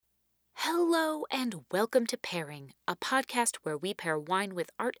Hello and welcome to Pairing, a podcast where we pair wine with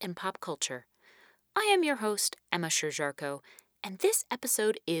art and pop culture. I am your host, Emma Sherjarko, and this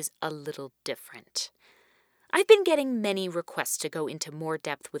episode is a little different. I've been getting many requests to go into more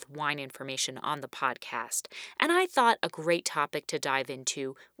depth with wine information on the podcast, and I thought a great topic to dive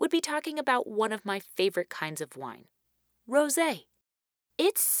into would be talking about one of my favorite kinds of wine, rosé.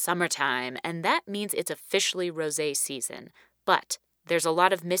 It's summertime, and that means it's officially rosé season, but there's a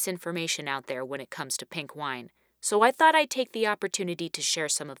lot of misinformation out there when it comes to pink wine, so I thought I'd take the opportunity to share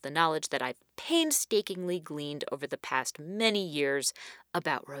some of the knowledge that I've painstakingly gleaned over the past many years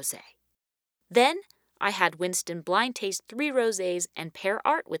about rosé. Then, I had Winston blind taste 3 rosés and pair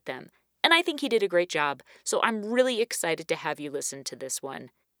art with them, and I think he did a great job, so I'm really excited to have you listen to this one.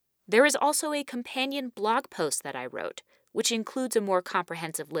 There is also a companion blog post that I wrote, which includes a more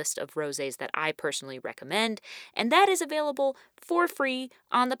comprehensive list of rosés that I personally recommend, and that is available for free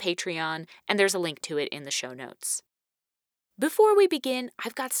on the Patreon, and there's a link to it in the show notes. Before we begin,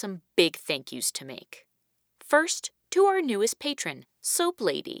 I've got some big thank yous to make. First, to our newest patron, Soap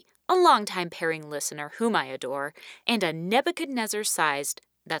Lady, a longtime pairing listener whom I adore, and a Nebuchadnezzar-sized,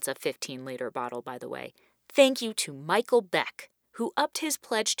 that's a 15-liter bottle by the way, thank you to Michael Beck, who upped his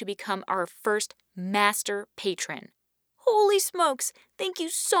pledge to become our first master patron. Holy smokes! Thank you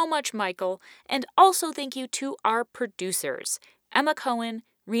so much, Michael. And also thank you to our producers, Emma Cohen,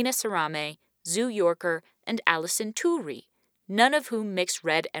 Rena Sarame, Zoo Yorker, and Allison Turi, none of whom mix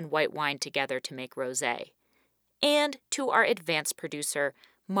red and white wine together to make rosé. And to our advanced producer,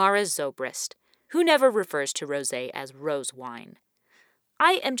 Mara Zobrist, who never refers to rosé as rose wine.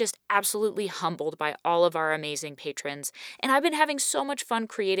 I am just absolutely humbled by all of our amazing patrons, and I've been having so much fun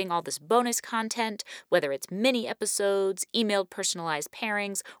creating all this bonus content, whether it's mini episodes, emailed personalized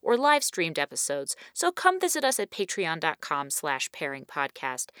pairings, or live-streamed episodes, so come visit us at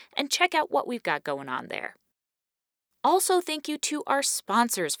patreon.com/pairingpodcast and check out what we've got going on there. Also, thank you to our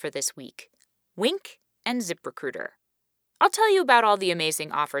sponsors for this week, Winc and ZipRecruiter. I'll tell you about all the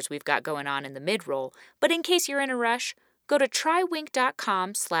amazing offers we've got going on in the mid-roll, but in case you're in a rush, go to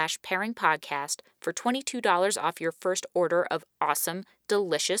trywinc.com/pairingpodcast for $22 off your first order of awesome,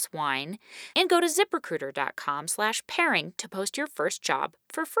 delicious wine, and go to ziprecruiter.com/pairing to post your first job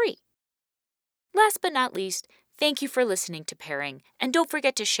for free. Last but not least, thank you for listening to Pairing, and don't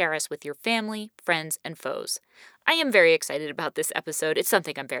forget to share us with your family, friends, and foes. I am very excited about this episode. It's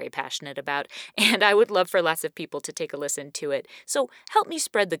something I'm very passionate about, and I would love for lots of people to take a listen to it, so help me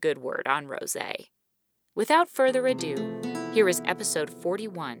spread the good word on rosé. Without further ado, here is episode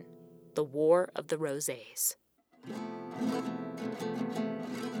 41, The War of the Rosés.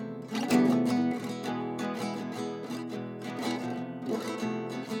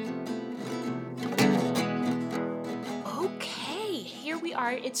 Okay, here we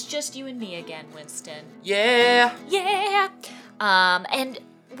are. It's just you and me again, Winston. Yeah. And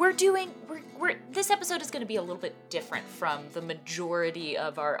this episode is going to be a little bit different from the majority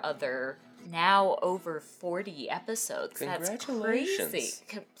of our other now over 40 episodes. Congratulations. That's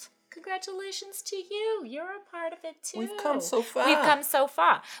crazy. Congratulations to you. You're a part of it too. We've come so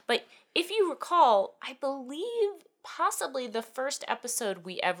far. But if you recall, I believe possibly the first episode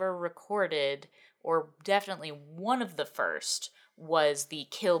we ever recorded, or definitely one of the first, was the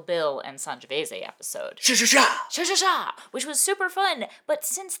Kill Bill and Sangiovese episode. Sha-sha-sha! Which was super fun. But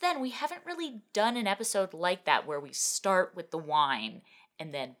since then, we haven't really done an episode like that where we start with the wine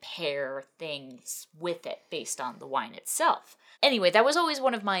and then pair things with it based on the wine itself. Anyway, that was always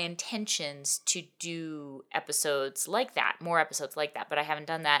one of my intentions to do episodes like that, more episodes like that, but I haven't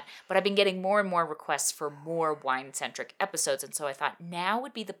done that. But I've been getting more and more requests for more wine-centric episodes, and so I thought now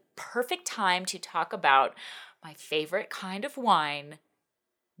would be the perfect time to talk about my favorite kind of wine,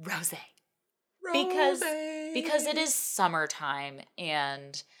 rosé. Because it is summertime,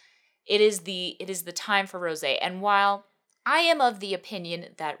 and it is the time for rosé. And while I am of the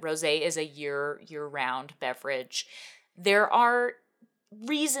opinion that rosé is a year-round beverage, there are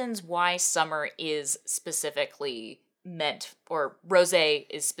reasons why summer is specifically meant, or rosé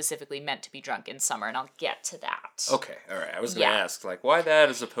is specifically meant to be drunk in summer, and I'll get to that. Okay, all right. I was going to ask, why that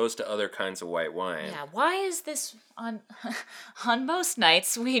as opposed to other kinds of white wine? Yeah, why is this on most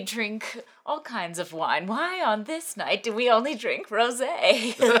nights we drink all kinds of wine? Why on this night do we only drink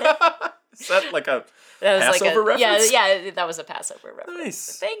rosé? Is that like a Passover reference? Yeah, that was a Passover reference.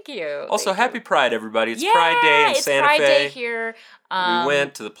 Nice. Thank you. Also, happy Pride, everybody. It's Pride Day in Santa Fe. It's Pride Day here. We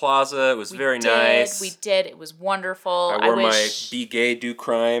went to the plaza. It was very nice. We did. It was wonderful. I wore my Be Gay, Do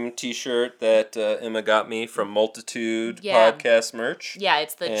Crime t-shirt that Emma got me from Multitude podcast merch. Yeah,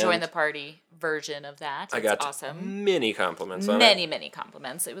 it's the Join the Party version of that. It's I got awesome. many compliments on it. Many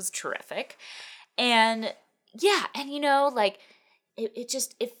compliments. It was terrific. And yeah, and like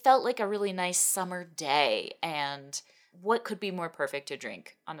it felt like a really nice summer day. And what could be more perfect to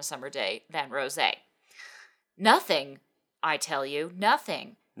drink on a summer day than rosé? Nothing, I tell you,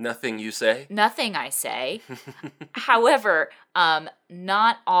 nothing. Nothing you say? Nothing I say. However,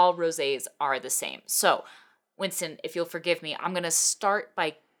 not all rosés are the same. So, Winston, if you'll forgive me, I'm going to start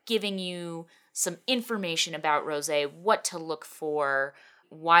by giving you some information about rosé, what to look for,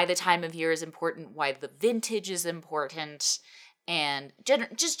 why the time of year is important, why the vintage is important, and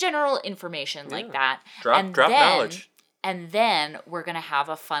just general information like that. Drop knowledge. And then we're going to have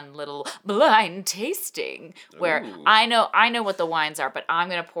a fun little blind tasting where Ooh. I know what the wines are, but I'm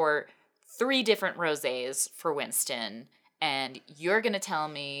going to pour 3 different rosés for Winston, and you're going to tell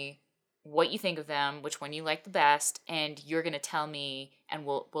me what you think of them, which one you like the best, and you're going to tell me, and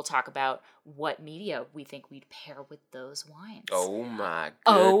we'll talk about what media we think we'd pair with those wines. Oh my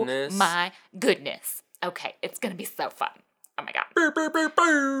Oh goodness. my goodness. Okay, it's going to be so fun. Oh my God.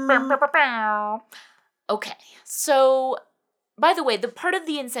 Okay, so by the way, the part of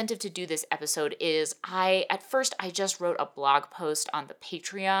the incentive to do this episode is at first I just wrote a blog post on the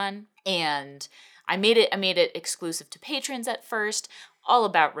Patreon, and I made it exclusive to patrons at first, all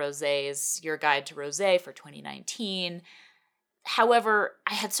about rosés, your guide to rosé for 2019. However,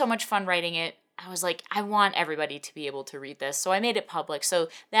 I had so much fun writing it. I was like, I want everybody to be able to read this, so I made it public. So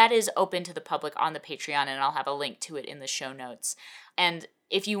that is open to the public on the Patreon, and I'll have a link to it in the show notes. And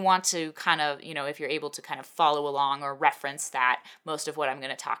if you want to kind of, if you're able to kind of follow along or reference that, most of what I'm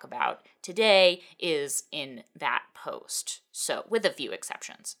going to talk about today is in that post. So, with a few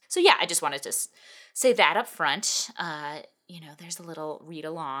exceptions. So yeah, I just wanted to say that up front. There's a little read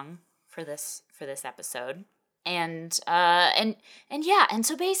along for this episode. And yeah, and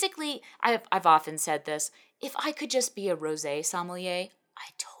so basically, I've often said this, if I could just be a rosé sommelier,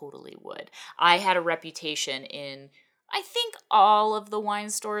 I totally would. I had a reputation in, I think, all of the wine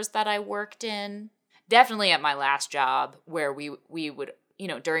stores that I worked in. Definitely at my last job, where we would,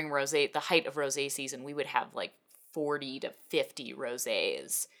 during rosé, the height of rosé season, we would have like 40 to 50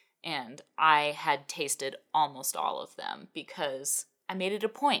 rosés. And I had tasted almost all of them because I made it a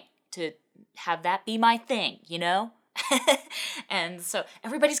point to have that be my thing, And so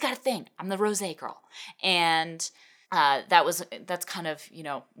everybody's got a thing. I'm the rosé girl. And that's kind of,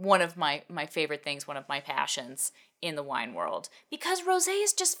 one of my favorite things, one of my passions in the wine world, because rosé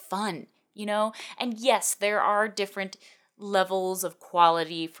is just fun, And yes, there are different levels of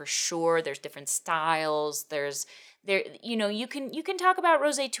quality for sure. There's different styles. You can talk about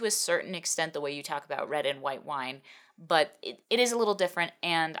rosé to a certain extent the way you talk about red and white wine, but it is a little different,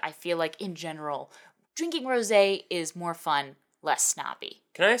 and I feel like in general, drinking rosé is more fun, less snobby.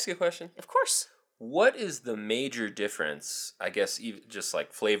 Can I ask you a question? Of course. What is the major difference, I guess, even just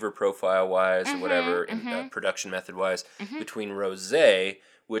like flavor profile-wise or whatever, and production method-wise, between rosé,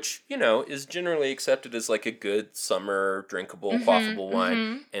 which, is generally accepted as like a good summer drinkable, quaffable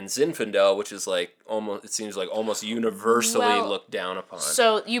wine, and Zinfandel, which is like almost universally looked down upon.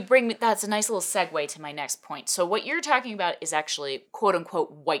 So that's a nice little segue to my next point. So what you're talking about is actually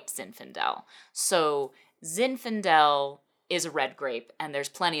quote-unquote white Zinfandel. So Zinfandel is a red grape, and there's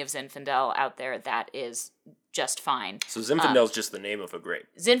plenty of Zinfandel out there that is just fine. So Zinfandel is just the name of a grape.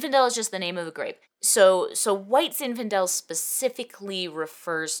 Zinfandel is just the name of a grape. So white Zinfandel specifically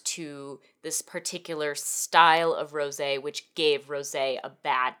refers to this particular style of rosé, which gave rosé a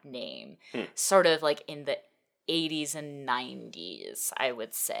bad name. Sort of like in the 80s and 90s, I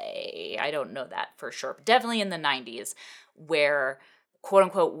would say. I don't know that for sure, but definitely in the 90s, where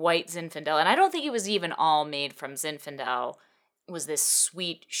quote-unquote white Zinfandel, and I don't think it was even all made from Zinfandel, was this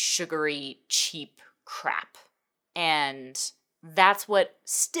sweet, sugary, cheap crap. And that's what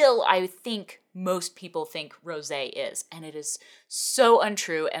still I think most people think rosé is. And it is so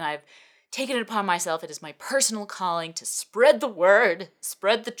untrue, and I've taken it upon myself. It is my personal calling to spread the word,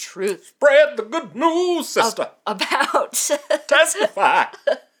 spread the truth. Spread the good news, sister. About Testify.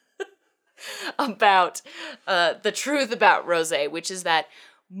 About the truth about rosé, which is that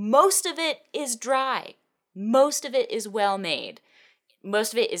most of it is dry. Most of it is well made.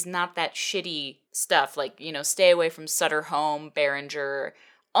 Most of it is not that shitty stuff, like, stay away from Sutter Home, Beringer,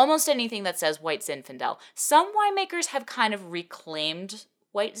 almost anything that says white Zinfandel. Some winemakers have kind of reclaimed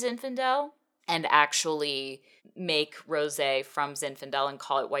white Zinfandel and actually make rosé from Zinfandel and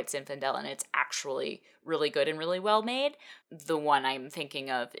call it white Zinfandel, and it's actually really good and really well made. The one I'm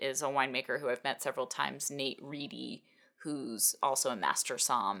thinking of is a winemaker who I've met several times, Nate Reedy, who's also a master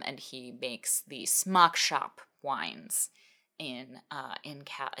somm, and he makes the Smock Shop wines.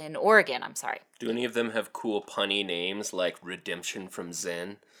 in Oregon. I'm sorry. Do any of them have cool punny names like Redemption from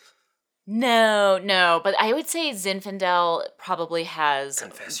Zen? No, but I would say Zinfandel probably has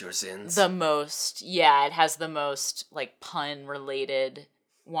Confess your sins. the most. Yeah, it has the most like pun related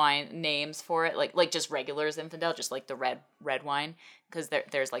wine names for it, like just regular Zinfandel, just like the red wine, because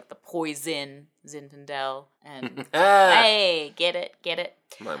there's like the poison Zinfandel and hey, get it.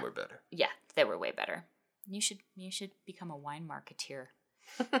 Mine were better. Yeah, they were way better. You should become a wine marketeer.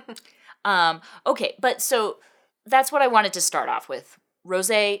 Okay, but so that's what I wanted to start off with.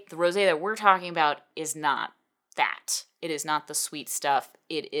 Rosé, the rosé that we're talking about is not that. It is not the sweet stuff.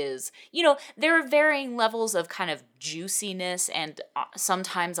 It is, there are varying levels of kind of juiciness and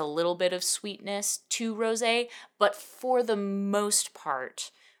sometimes a little bit of sweetness to rosé, but for the most part,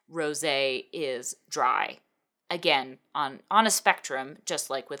 rosé is dry. Again, on a spectrum,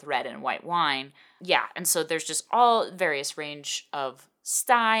 just like with red and white wine. Yeah, and so there's just all various range of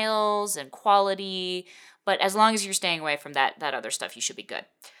styles and quality, but as long as you're staying away from that other stuff, you should be good.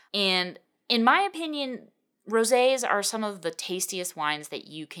 And in my opinion, rosés are some of the tastiest wines that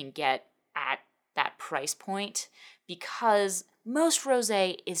you can get at that price point, because most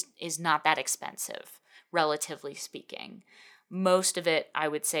rosé is not that expensive, relatively speaking. Most of it, I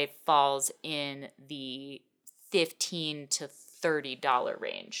would say, falls in the $15 to $30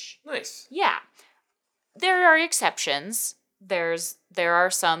 range. Nice. Yeah. There are exceptions. There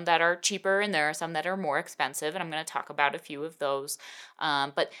are some that are cheaper and there are some that are more expensive, and I'm going to talk about a few of those.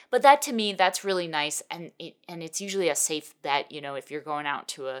 But that, to me, that's really nice, and it's usually a safe bet, if you're going out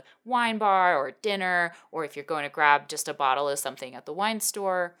to a wine bar or dinner, or if you're going to grab just a bottle of something at the wine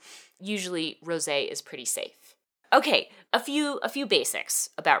store. Usually rosé is pretty safe. Okay, a few basics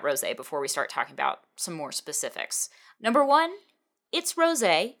about rosé before we start talking about some more specifics. Number one, it's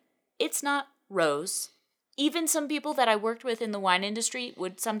rosé. It's not rose. Even some people that I worked with in the wine industry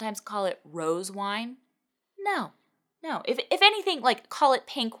would sometimes call it rose wine. No. If anything, like, call it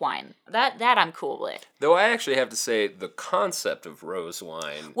pink wine. That I'm cool with. Though I actually have to say the concept of rose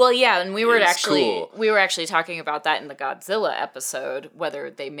wine. Well, yeah, and we were cool. actually talking about that in the Godzilla episode,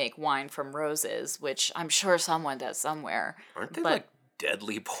 whether they make wine from roses, which I'm sure someone does somewhere. Aren't they like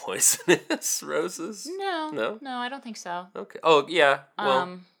deadly poisonous roses? No, I don't think so. Okay. Oh, yeah.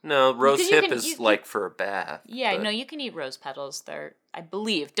 Well, no, rose hip is like for a bath. Yeah, no, you can eat rose petals. They're, I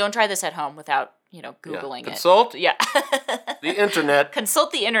believe. Don't try this at home without, Googling it. Consult? Yeah. The internet.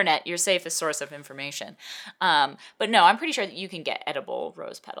 Consult the internet, your safest source of information. But no, I'm pretty sure that you can get edible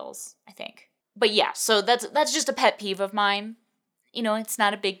rose petals, I think. But yeah, so that's just a pet peeve of mine. It's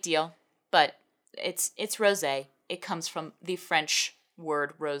not a big deal, but it's rosé. It comes from the French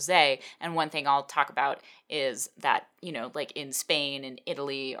word rosé, and one thing I'll talk about is that, like in Spain and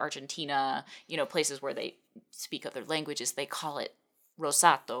Italy, Argentina, places where they speak other languages, they call it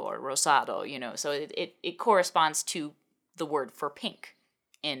rosato or rosado, so it corresponds to the word for pink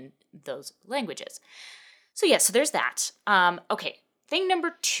in those languages. So yeah, so there's that. Okay, thing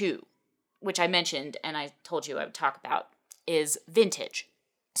number 2, which I mentioned and I told you I would talk about, is vintage.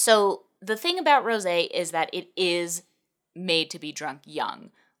 So the thing about rosé is that it is made to be drunk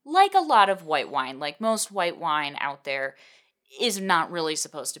young. Like a lot of white wine, like most white wine out there, is not really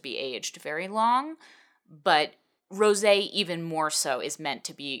supposed to be aged very long, but rosé even more so is meant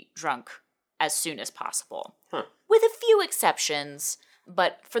to be drunk as soon as possible. With a few exceptions,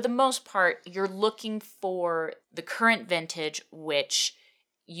 but for the most part, you're looking for the current vintage, which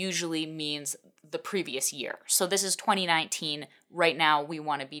usually means the previous year. So this is 2019. Right now, we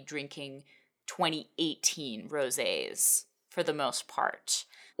want to be drinking 2018 rosés for the most part.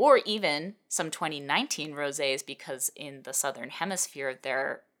 Or even some 2019 rosés, because in the Southern Hemisphere,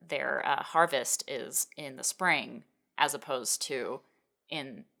 their harvest is in the spring, as opposed to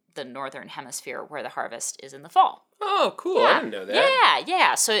in the Northern Hemisphere where the harvest is in the fall. Oh, cool. Yeah. I didn't know that.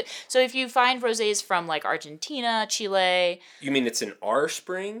 Yeah. So if you find rosés from like Argentina, Chile. You mean it's in our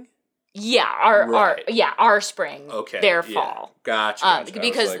spring? Yeah, our spring. Okay. Their fall. Gotcha.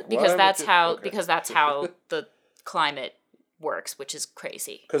 Because that's how the climate works, which is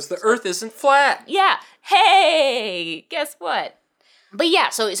crazy. Because the Earth isn't flat. Yeah. Hey, guess what? But yeah,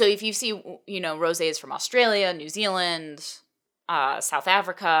 so if you see, rosés from Australia, New Zealand, South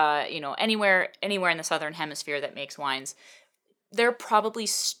Africa, anywhere in the Southern Hemisphere that makes wines, they're probably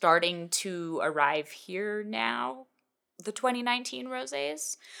starting to arrive here now, the 2019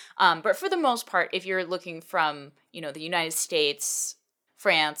 rosés. But for the most part, if you're looking from, the United States,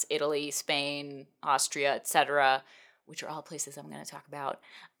 France, Italy, Spain, Austria, etc., which are all places I'm going to talk about,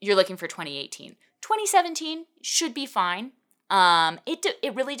 you're looking for 2018. 2017 should be fine.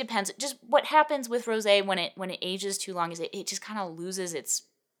 It really depends. Just what happens with rosé when it ages too long is it just kind of loses its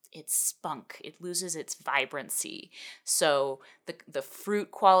spunk. It loses its vibrancy. So the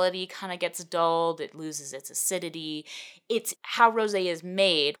fruit quality kind of gets dulled. It loses its acidity. It's how rosé is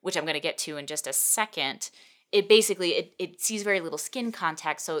made, which I'm going to get to in just a second. It basically it sees very little skin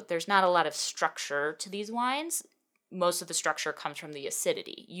contact, so there's not a lot of structure to these wines. Most of the structure comes from the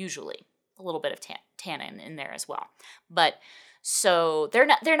acidity, usually. A little bit of tannin in there as well. But so they're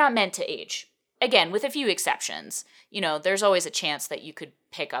not meant to age. Again, with a few exceptions. There's always a chance that you could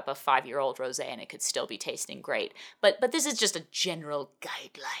pick up a 5-year-old rosé and it could still be tasting great. But this is just a general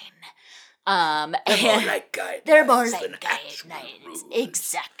guideline. They're more like guidelines. They're more like guidelines.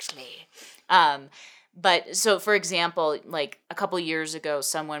 Exactly. But so, for example, like a couple years ago,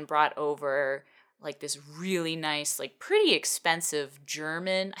 someone brought over like this really nice, like pretty expensive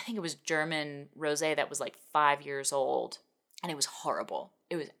German, I think it was German rosé that was like 5 years old. And it was horrible.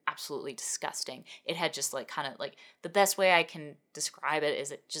 It was absolutely disgusting. It had just like kind of like, the best way I can describe it is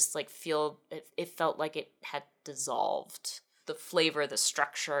it just like it felt like it had dissolved. The flavor, the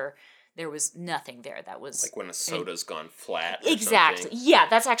structure, there was nothing there that was... Like when a soda's gone flat. Exactly. Yeah,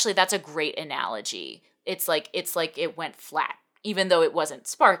 that's a great analogy. It's like it went flat, even though it wasn't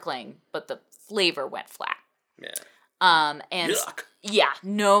sparkling, but the flavor went flat. Yeah. And Yuck. Yeah,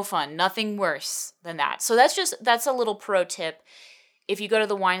 no fun. Nothing worse than that. So that's a little pro tip. If you go to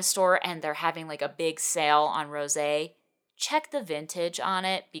the wine store and they're having like a big sale on rosé, check the vintage on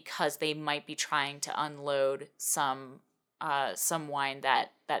it because they might be trying to unload some wine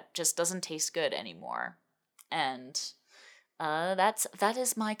that just doesn't taste good anymore. And that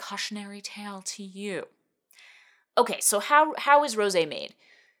is my cautionary tale to you. Okay, so how is rosé made?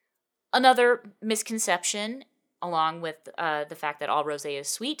 Another misconception, along with the fact that all rosé is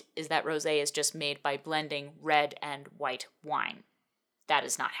sweet, is that rosé is just made by blending red and white wine. That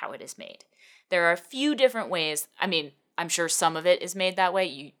is not how it is made. There are a few different ways. I mean, I'm sure some of it is made that way.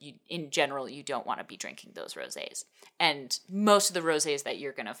 You in general, you don't want to be drinking those rosés. And most of the rosés that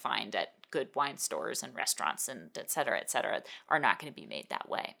you're going to find at good wine stores and restaurants and et cetera, are not going to be made that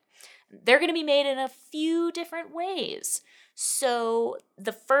way. They're going to be made in a few different ways. So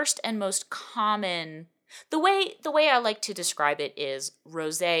the first and most common... The way I like to describe it is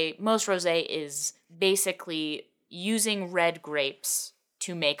rosé. Most rosé is basically using red grapes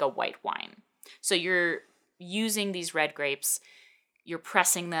to make a white wine. So you're using these red grapes, you're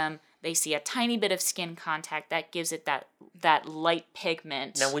pressing them, they see a tiny bit of skin contact that gives it that light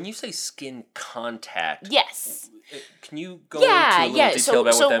pigment. Now, when you say skin contact, yes. Can you go into a little detail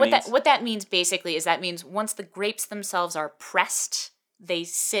about what that means? What that means basically is that means once the grapes themselves are pressed, they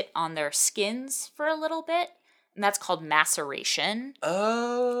sit on their skins for a little bit, and that's called maceration.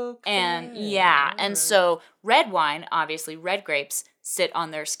 Okay. And so red wine, obviously red grapes, sit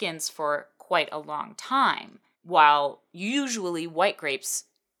on their skins for quite a long time, while usually white grapes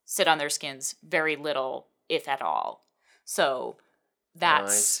sit on their skins very little, if at all. So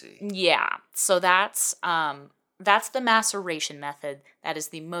that's... I see. Yeah. So that's the maceration method. That is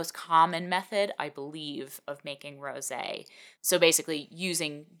the most common method, I believe, of making rosé. So basically,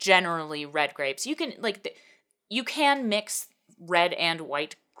 using generally red grapes. You can mix red and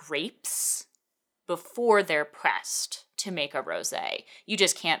white grapes before they're pressed to make a rosé. You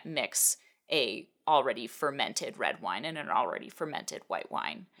just can't mix a already fermented red wine and an already fermented white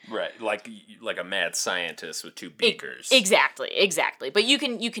wine. Right, like a mad scientist with two beakers. Exactly. But you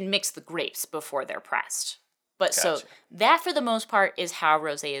can mix the grapes before they're pressed. But Gotcha. So that, for the most part, is how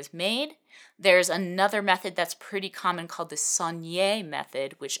rosé is made. There's another method that's pretty common called the Saunier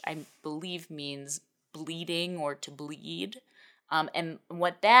method, which I believe means bleeding or to bleed. And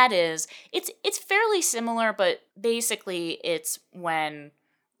what that is, it's fairly similar, but basically it's when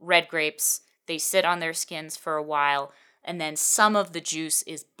red grapes, they sit on their skins for a while, and then some of the juice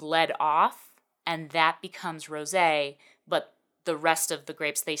is bled off, and that becomes rosé, but the rest of the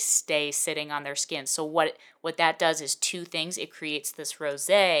grapes, they stay sitting on their skin. So what that does is two things. It creates this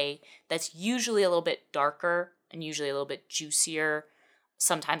rosé that's usually a little bit darker and usually a little bit juicier,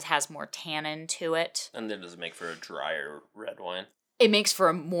 sometimes has more tannin to it. And then does it make for a drier red wine? It makes for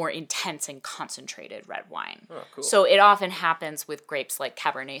a more intense and concentrated red wine. Oh, cool. So it often happens with grapes like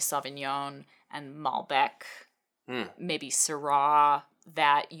Cabernet Sauvignon and Malbec, maybe Syrah,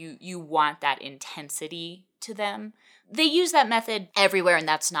 that you want that intensity to them. They use that method everywhere, and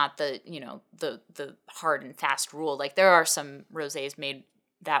that's not the hard and fast rule. Like, there are some rosés made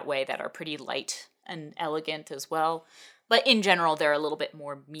that way that are pretty light and elegant as well. But in general, they're a little bit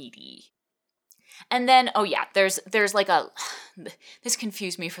more meaty. And then, there's like this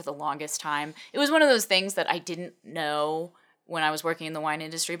confused me for the longest time. It was one of those things that I didn't know when I was working in the wine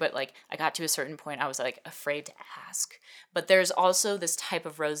industry, but like I got to a certain point, I was like afraid to ask. But there's also this type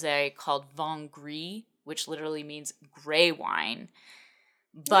of rosé called Vin Gris, which literally means gray wine.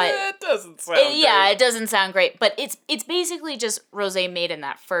 But it doesn't sound great. Yeah, it doesn't sound great. But it's basically just rosé made in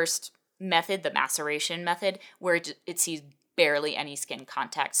that first method, the maceration method, where it sees barely any skin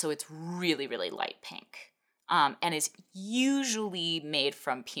contact. So it's really, really light pink. And is usually made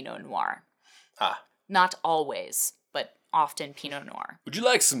from Pinot Noir. Not always, but often Pinot Noir. Would you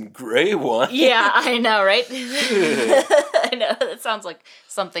like some gray wine? Yeah, I know, right? I know. It sounds like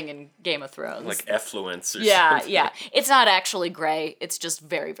something in Game of Thrones. Like effluence or something. Yeah. It's not actually gray. It's just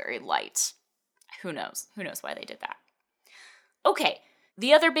very, very light. Who knows? Who knows why they did that? Okay.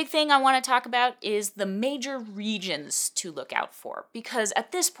 The other big thing I want to talk about is the major regions to look out for, because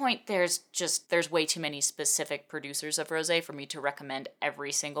at this point there's way too many specific producers of rosé for me to recommend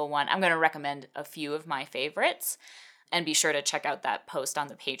every single one. I'm going to recommend a few of my favorites, and be sure to check out that post on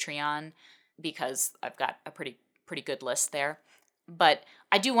the Patreon because I've got a pretty good list there. But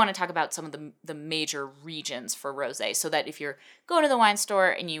I do want to talk about some of the major regions for rosé, so that if you're going to the wine store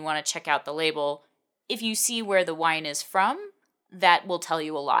and you want to check out the label, if you see where the wine is from, that will tell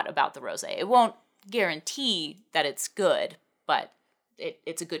you a lot about the rosé. It won't guarantee that it's good, but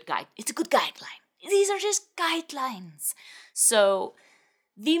it's a good guide. It's a good guideline. These are just guidelines. So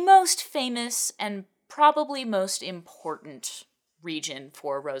the most famous and probably most important region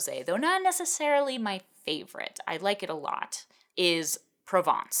for rosé, though not necessarily my favorite, I like it a lot, is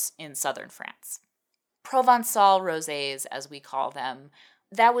Provence in southern France. Provençal rosés, as we call them,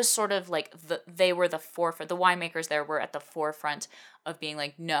 that was sort of like they were the forefront. The winemakers there were at the forefront of being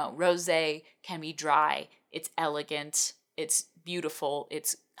like, no, rosé can be dry. It's elegant. It's beautiful.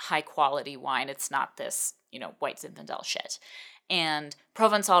 It's high quality wine. It's not this, white Zinfandel shit. And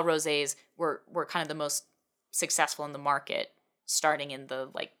Provençal rosés were kind of the most successful in the market, starting in the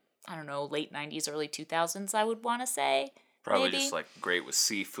late 90s, early 2000s, I would want to say. Probably maybe. Just great with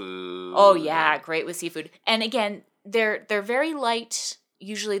seafood. Oh yeah, great with seafood. And again, they're very light.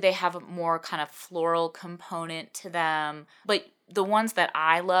 Usually they have a more kind of floral component to them. But the ones that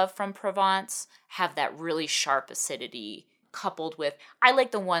I love from Provence have that really sharp acidity coupled with, I like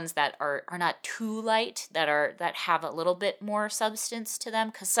the ones that are not too light, that have a little bit more substance to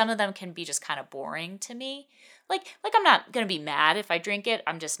them, because some of them can be just kind of boring to me. Like I'm not going to be mad if I drink it.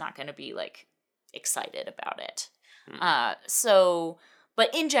 I'm just not going to be excited about it.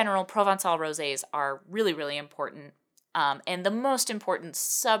 But in general, Provençal rosés are really, really important. And the most important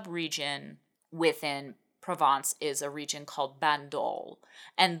sub-region within Provence is a region called Bandol.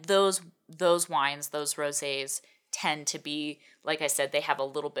 And those wines, those rosés, tend to be, like I said, they have a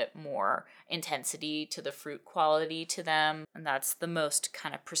little bit more intensity to the fruit quality to them. And that's the most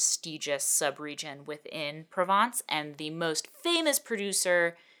kind of prestigious sub-region within Provence. And the most famous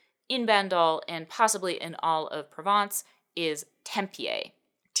producer in Bandol and possibly in all of Provence is Tempier,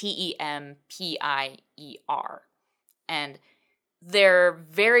 Tempier. And they're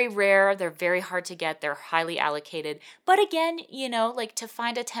very rare. They're very hard to get. They're highly allocated. But again, to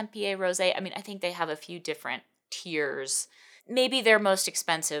find a Tempier rosé, I think they have a few different tiers. Maybe their most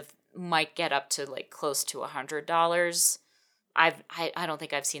expensive might get up to close to $100. I don't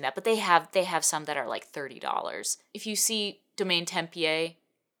think I've seen that, but they have some that are $30. If you see Domaine Tempier,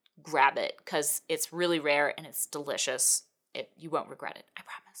 grab it because it's really rare and it's delicious. You won't regret it, I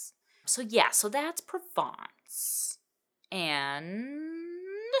promise. So that's Provence.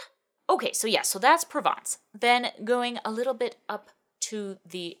 So that's Provence. Then going a little bit up to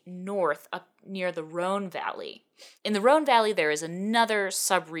the north, up near the Rhone Valley. In the Rhone Valley, there is another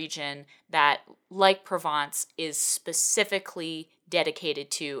sub-region that, like Provence, is specifically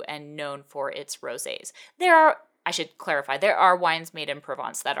dedicated to and known for its rosés. I should clarify, there are wines made in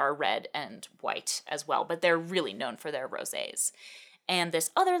Provence that are red and white as well, but they're really known for their rosés. And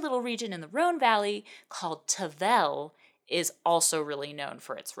this other little region in the Rhone Valley called Tavel is also really known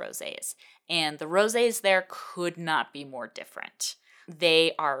for its rosés. And the rosés there could not be more different.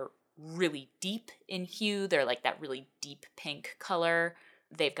 They are really deep in hue. They're that really deep pink color.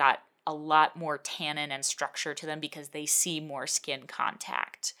 They've got a lot more tannin and structure to them because they see more skin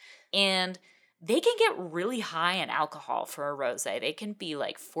contact. And they can get really high in alcohol for a rosé. They can be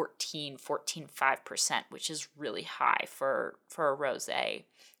 14.5%, which is really high for a rosé.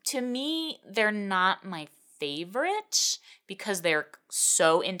 To me, they're not my favorite because they're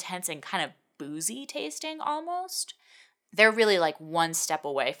so intense and kind of boozy tasting almost. They're really one step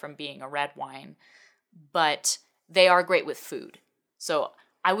away from being a red wine, but they are great with food. So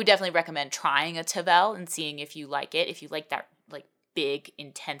I would definitely recommend trying a Tavel and seeing if you like it. If you like that big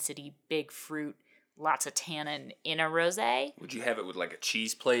intensity, big fruit, lots of tannin in a rosé. Would you have it with like a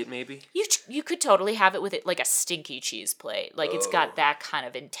cheese plate, maybe? You could totally have it with it like a stinky cheese plate. Like it's got that kind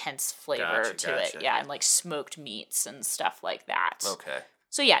of intense flavor to it. Yeah, and like smoked meats and stuff like that. Okay.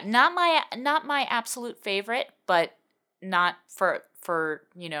 So yeah, not my absolute favorite, but not for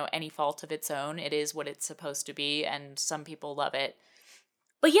any fault of its own. It is what it's supposed to be, and some people love it.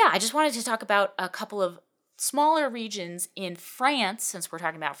 But yeah, I just wanted to talk about a couple of smaller regions in France, since we're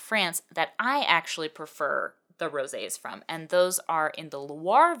talking about France, that I actually prefer the rosés from, and those are in the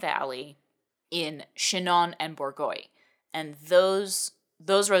Loire Valley in Chinon and Bourgogne. And those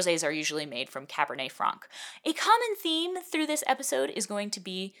rosés are usually made from Cabernet Franc. A common theme through this episode is going to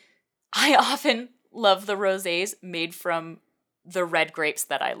be I often love the rosés made from the red grapes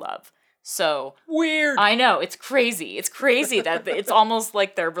that I love. So weird. I know, it's crazy. It's crazy that it's almost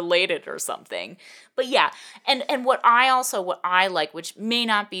like they're related or something. But yeah, and what I like, which may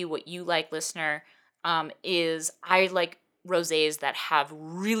not be what you like, listener, is I like rosés that have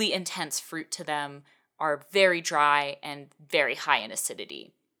really intense fruit to them, are very dry and very high in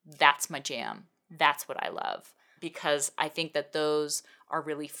acidity. That's my jam. That's what I love, because I think that those are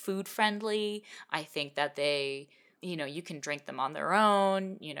really food friendly. I think that they, you can drink them on their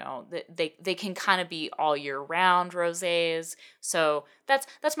own. They can kind of be all year round rosés. So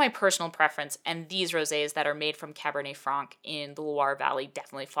that's my personal preference. And these rosés that are made from Cabernet Franc in the Loire Valley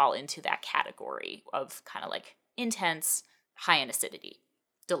definitely fall into that category of kind of like intense, high in acidity.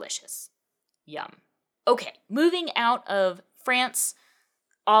 Delicious. Yum. Okay, moving out of France,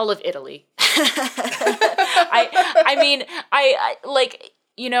 all of Italy. I mean, I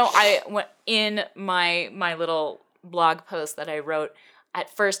went in my little blog post that I wrote. At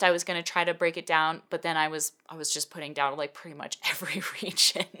first, I was going to try to break it down, but then I was just putting down like pretty much every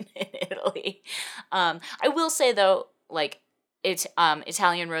region in Italy. I will say though, like it's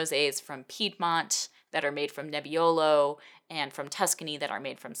Italian rosés from Piedmont that are made from Nebbiolo, and from Tuscany that are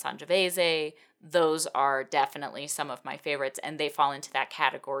made from Sangiovese. Those are definitely some of my favorites, and they fall into that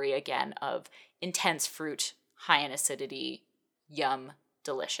category again of intense fruit, high in acidity, yum,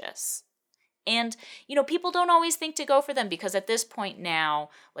 delicious. And, people don't always think to go for them, because at this point now,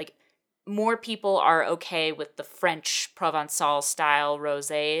 like, more people are okay with the French Provençal style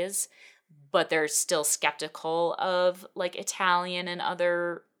rosés, but they're still skeptical of like Italian and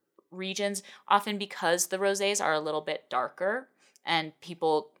other regions, often because the rosés are a little bit darker, and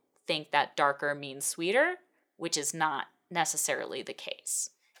people think that darker means sweeter, which is not necessarily the case.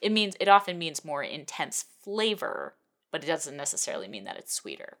 It often means more intense flavor, but it doesn't necessarily mean that it's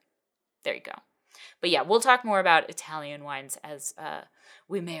sweeter. There you go. But yeah, we'll talk more about Italian wines as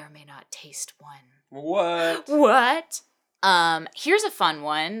we may or may not taste one. What? Here's a fun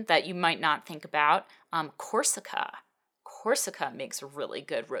one that you might not think about. Corsica. Corsica makes really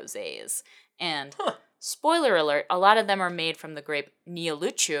good rosés. And spoiler alert, a lot of them are made from the grape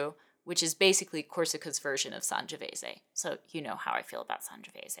Nieluccio, which is basically Corsica's version of Sangiovese. So you know how I feel about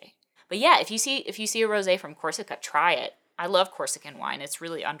Sangiovese. But yeah, if you see a rosé from Corsica, try it. I love Corsican wine. It's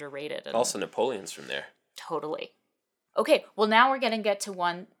really underrated. Also, Napoleon's from there. Totally. Okay, well now we're going to get to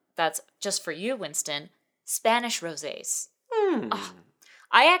one that's just for you, Winston. Spanish rosés. Oh,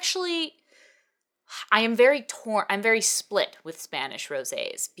 I am very torn. I'm very split with Spanish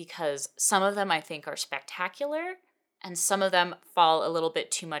rosés, because some of them I think are spectacular, and some of them fall a little bit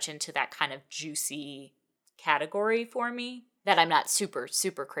too much into that kind of juicy category for me that I'm not super,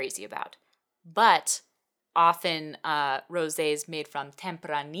 super crazy about. But often rosés made from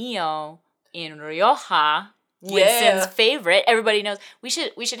Tempranillo in Rioja, Winston's favorite. Everybody knows. We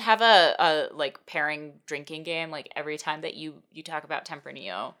should have a like pairing drinking game. Like every time that you talk about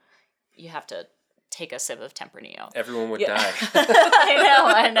Tempranillo, you have to take a sip of Tempranillo. Everyone would die.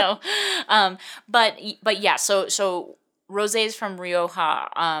 I know. But yeah, so rosés from Rioja,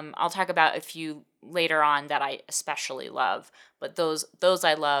 I'll talk about a few later on that I especially love, but those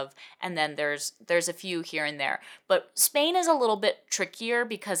I love, and then there's a few here and there. But Spain is a little bit trickier,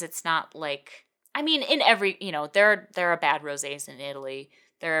 because it's not like, I mean, in every, there are bad rosés in Italy,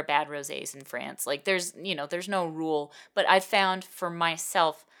 there are bad rosés in France. Like there's no rule, but I found for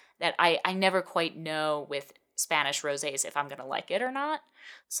myself that I never quite know with Spanish rosés if I'm going to like it or not.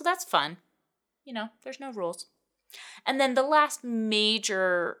 So that's fun. There's no rules. And then the last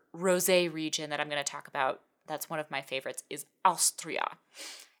major rosé region that I'm going to talk about, that's one of my favorites, is Austria.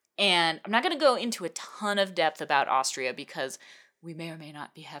 And I'm not going to go into a ton of depth about Austria, because we may or may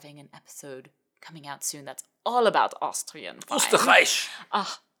not be having an episode coming out soon that's all about Austrian wine. Österreich.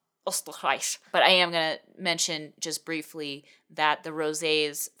 Österreich. But I am going to mention just briefly that the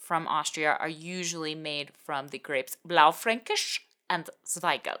rosés from Austria are usually made from the grapes Blaufränkisch and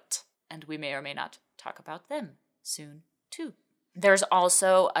Zweigelt. And we may or may not talk about them soon too. There's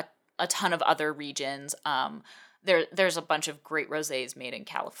also a ton of other regions. There's a bunch of great rosés made in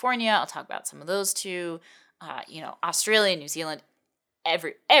California. I'll talk about some of those too. Australia, New Zealand,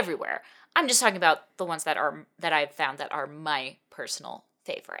 everywhere. I'm just talking about the ones that I've found that are my personal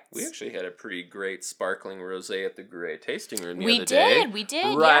favorites. We actually had a pretty great sparkling rosé at the Grey tasting room the other day. We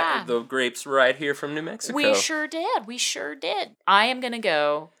did, right, yeah. The grapes right here from New Mexico. We sure did. I am going to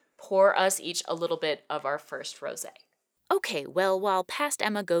go pour us each a little bit of our first rosé. Okay, well, while past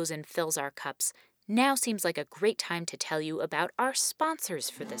Emma goes and fills our cups, now seems like a great time to tell you about our sponsors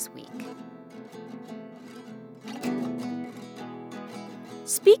for this week.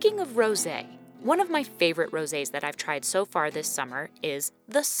 Speaking of rosé, one of my favorite rosés that I've tried so far this summer is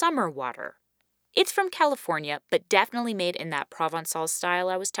the Summer Water. It's from California, but definitely made in that Provençal style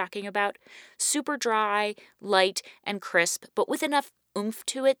I was talking about. Super dry, light, and crisp, but with enough oomph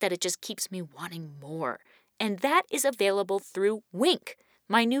to it that it just keeps me wanting more. And that is available through Winc,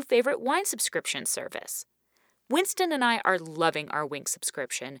 my new favorite wine subscription service. Winston and I are loving our Winc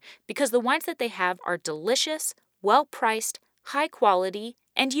subscription because the wines that they have are delicious, well-priced, high quality,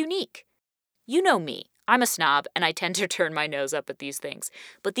 and unique. You know me, I'm a snob and I tend to turn my nose up at these things,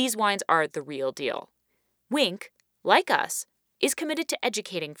 but these wines are the real deal. Winc, like us, is committed to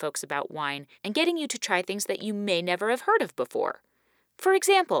educating folks about wine and getting you to try things that you may never have heard of before. For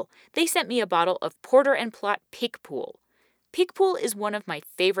example, they sent me a bottle of Porter & Plot Picpoul. Picpoul is one of my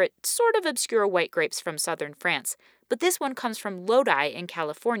favorite, sort of obscure white grapes from southern France, but this one comes from Lodi in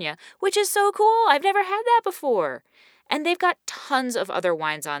California, which is so cool. I've never had that before. And they've got tons of other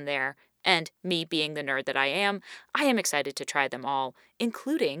wines on there, and me being the nerd that I am excited to try them all,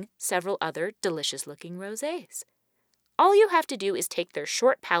 including several other delicious-looking rosés. All you have to do is take their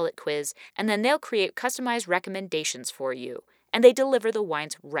short palate quiz, and then they'll create customized recommendations for you, and they deliver the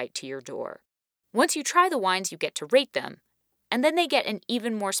wines right to your door. Once you try the wines, you get to rate them, and then they get an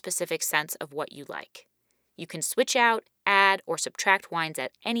even more specific sense of what you like. You can switch out, add, or subtract wines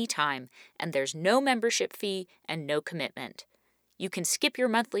at any time, and there's no membership fee and no commitment. You can skip your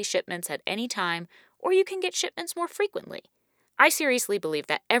monthly shipments at any time, or you can get shipments more frequently. I seriously believe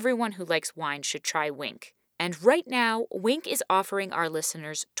that everyone who likes wine should try Winc. And right now, Winc is offering our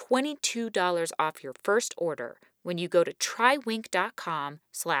listeners $22 off your first order when you go to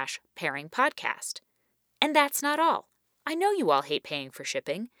trywinc.com/pairingpodcast. And that's not all. I know you all hate paying for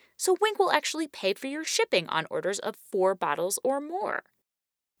shipping, so Winc will actually pay for your shipping on orders of 4 bottles or more.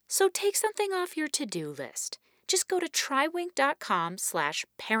 So take something off your to-do list. Just go to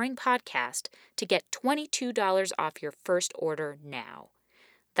trywinc.com/pairingpodcast to get $22 off your first order now.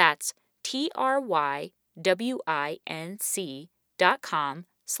 That's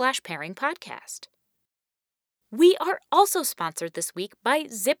trywinc.com/pairingpodcast. We are also sponsored this week by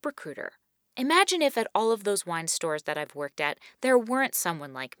ZipRecruiter. Imagine if at all of those wine stores that I've worked at, there weren't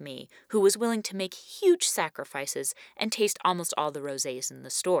someone like me who was willing to make huge sacrifices and taste almost all the rosés in the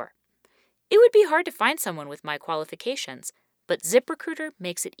store. It would be hard to find someone with my qualifications, but ZipRecruiter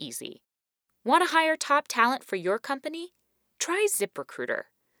makes it easy. Want to hire top talent for your company? Try ZipRecruiter.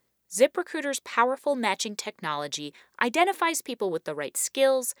 ZipRecruiter's powerful matching technology identifies people with the right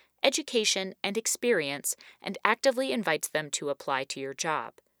skills, education, and experience, and actively invites them to apply to your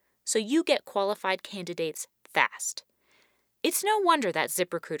job. So you get qualified candidates fast. It's no wonder that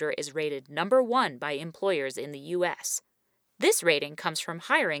ZipRecruiter is rated #1 by employers in the U.S. This rating comes from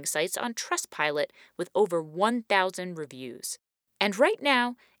hiring sites on Trustpilot with over 1,000 reviews. And right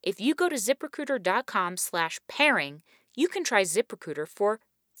now, if you go to ZipRecruiter.com/pairing, you can try ZipRecruiter for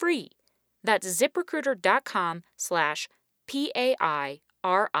free. That's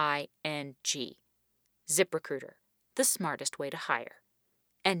ZipRecruiter.com/PAIRING. ZipRecruiter, the smartest way to hire.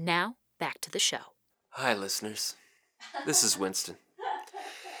 And now, back to the show. Hi, listeners. This is Winston.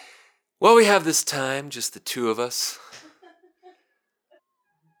 Well, we have this time, just the two of us.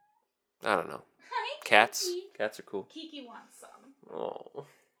 I don't know. Hi, Cats? Kiki. Cats are cool. Kiki wants some. Oh.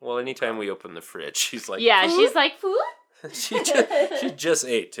 Well, anytime we open the fridge, she's like, yeah, food? She's like, food? she just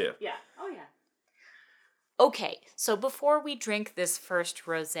ate, too. Yeah. Oh, yeah. Okay, so before we drink this first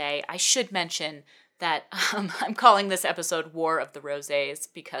rosé, I should mention that I'm calling this episode War of the Rosés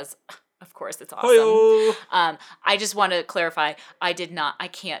because, of course, it's awesome. I just want to clarify, I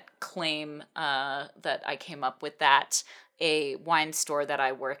can't claim that I came up with that. A wine store that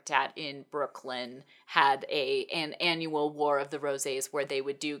I worked at in Brooklyn had an annual War of the Rosés where they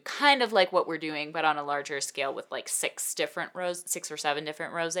would do kind of like what we're doing, but on a larger scale with like 6 or 7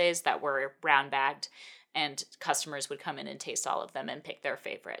 different rosés that were brown bagged, and customers would come in and taste all of them and pick their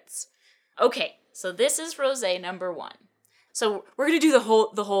favorites. Okay, so this is rosé number 1. So we're gonna do the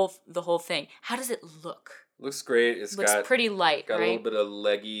whole thing. How does it look? Looks great. Looks pretty light, got right? a little bit of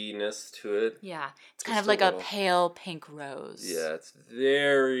legginess to it. Yeah, it's kind of like a pale pink rose. Yeah, it's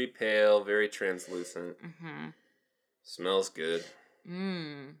very pale, very translucent. Mm-hmm. Smells good.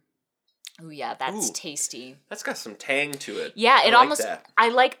 Mmm. Oh yeah, that's tasty. That's got some tang to it. Yeah, it almost. I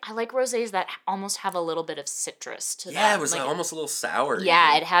like rosés that almost have a little bit of citrus to them. Yeah, it was like almost a little sour.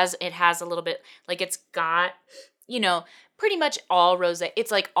 Yeah, it has a little bit, like it's got, pretty much all rosé.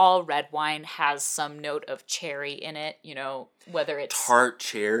 It's like all red wine has some note of cherry in it. Whether it's tart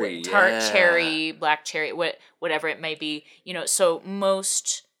cherry, cherry, black cherry, whatever it may be. So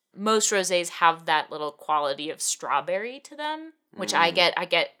most rosés have that little quality of strawberry to them, which I get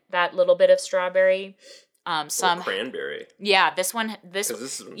that little bit of strawberry. Some cranberry. Yeah, this one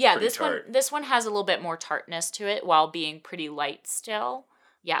tart. This one has a little bit more tartness to it while being pretty light still.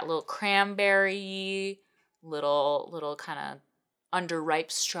 Yeah, a little cranberry, little kind of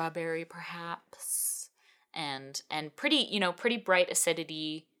underripe strawberry perhaps. And pretty bright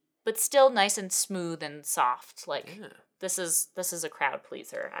acidity, but still nice and smooth and soft. This is a crowd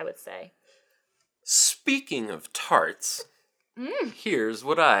pleaser, I would say. Speaking of tarts, here's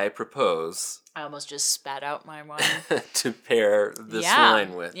what I propose. I almost just spat out my wine. To pair this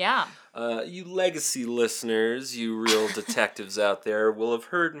wine with. Yeah. You legacy listeners, you real detectives out there, will have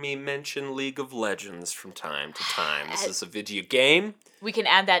heard me mention League of Legends from time to time. This is a video game. We can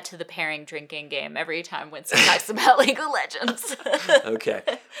add that to the pairing drinking game every time Winston talks about League of Legends. Okay.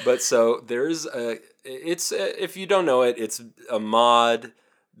 But so there's if you don't know it, it's a mod.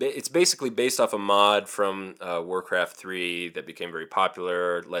 It's basically based off a mod from Warcraft 3 that became very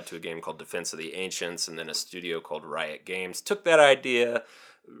popular, led to a game called Defense of the Ancients, and then a studio called Riot Games took that idea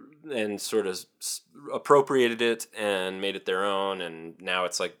and sort of appropriated it and made it their own, and now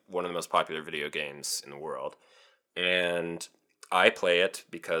it's like one of the most popular video games in the world. And I play it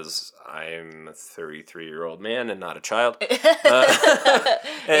because I'm a 33-year-old man and not a child. A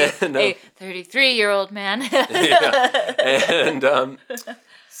 33-year-old man. Yeah. And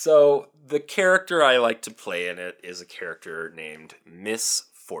so the character I like to play in it is a character named Miss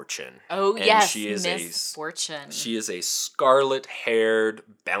Fortune. Oh, and yes, she is Miss Fortune. She is a scarlet-haired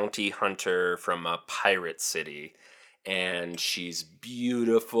bounty hunter from a pirate city. And she's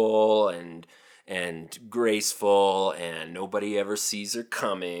beautiful and graceful, and nobody ever sees her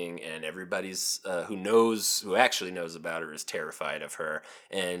coming, and everybody's who actually knows about her is terrified of her,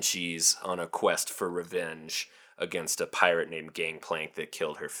 and she's on a quest for revenge against a pirate named Gangplank that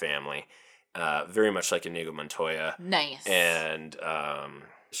killed her family. Very much like Inigo Montoya. Nice. And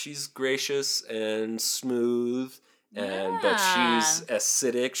she's gracious and smooth, but she's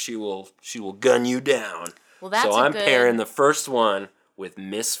acidic. She will gun you down. Well, that's so I'm pairing the first one with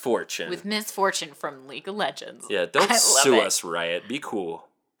Miss Fortune. With Miss Fortune from League of Legends. Yeah, don't sue us, Riot. Be cool.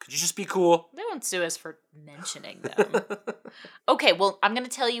 Could you just be cool? They won't sue us for mentioning them. Okay, well, I'm going to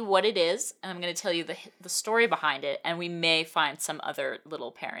tell you what it is, and I'm going to tell you the story behind it, and we may find some other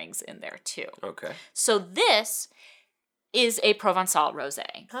little pairings in there, too. Okay. So this is a Provençal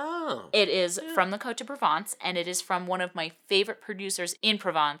rosé. Oh. It is from the Côte de Provence, and it is from one of my favorite producers in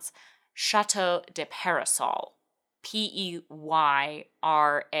Provence, Chateau de Parasol. Peyrassol.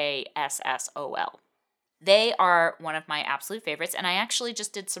 They are one of my absolute favorites, and I actually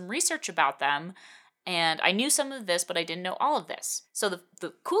just did some research about them, and I knew some of this, but I didn't know all of this. So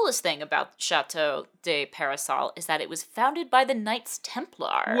the coolest thing about Chateau de Parasol is that it was founded by the Knights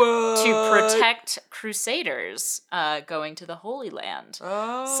Templar to protect crusaders going to the Holy Land.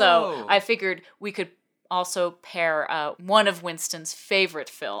 Oh. So I figured we could also pair one of Winston's favorite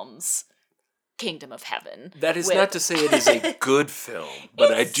films, Kingdom of Heaven. That is not to say it is a good film,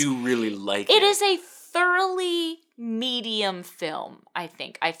 but I do really like it. It is a thoroughly medium film, I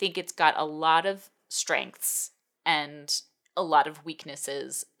think. I think it's got a lot of strengths and a lot of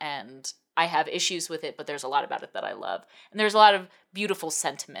weaknesses, and I have issues with it, but there's a lot about it that I love. And there's a lot of beautiful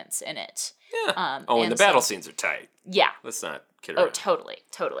sentiments in it. Yeah. And the battle scenes are tight. Yeah. Let's not kid around. Oh,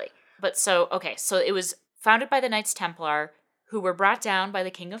 totally. But so it was founded by the Knights Templar, who were brought down by the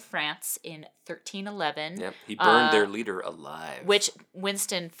King of France in 1311. Yep, he burned their leader alive. Which,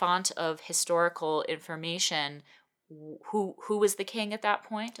 Winston, font of historical information, who was the king at that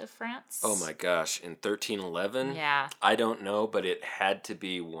point of France? Oh my gosh, in 1311? Yeah. I don't know, but it had to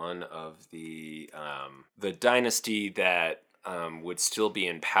be one of the dynasty that would still be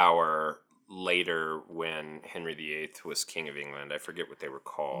in power later when Henry VIII was King of England. I forget what they were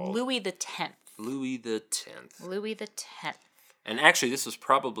called. Louis the Tenth. And actually, this was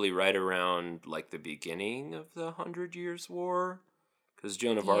probably right around, like, the beginning of the 100 Years' War. Because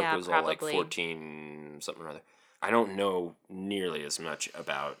Joan of Arc was all, like, 14 something or other. I don't know nearly as much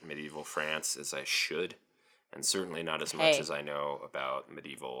about medieval France as I should, and certainly not as much as I know about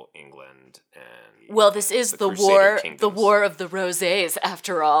medieval England and well, this is the war of the rosés,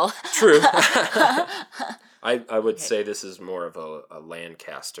 after all. True. I would say this is more of a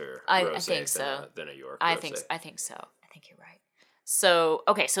Lancaster rosé than a York rosé. I think so. I think you're right. So,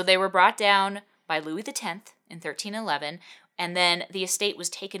 okay, so they were brought down by Louis X in 1311, and then the estate was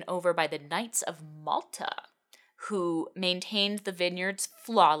taken over by the Knights of Malta, who maintained the vineyards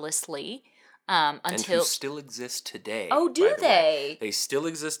flawlessly until... And who still exist today. Oh, do they? They still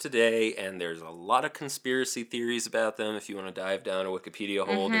exist today, and there's a lot of conspiracy theories about them. If you want to dive down a Wikipedia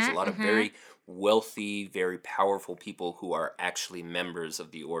hole, there's a lot of very wealthy, very powerful people who are actually members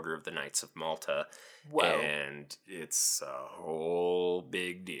of the Order of the Knights of Malta. Whoa. And it's a whole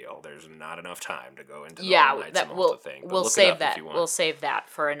big deal. There's not enough time to go into the Knights of Malta thing. We'll save that. We'll save that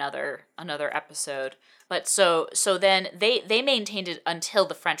for another episode. But so then they maintained it until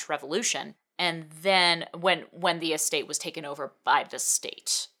the French Revolution, and then when the estate was taken over by the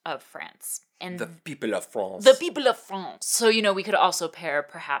state of France. And the people of France. The people of France. So, we could also pair,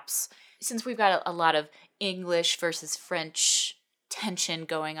 perhaps, since we've got a lot of English versus French tension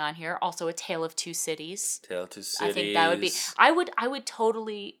going on here, also A Tale of Two Cities. Tale of Two Cities. I think that would be... I would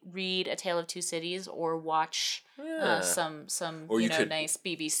totally read A Tale of Two Cities or watch some nice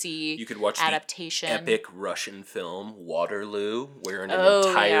BBC adaptation. The epic Russian film Waterloo, where an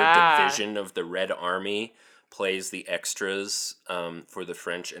entire division of the Red Army plays the extras for the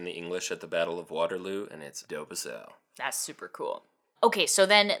French and the English at the Battle of Waterloo, and it's dope as hell. That's super cool. Okay, so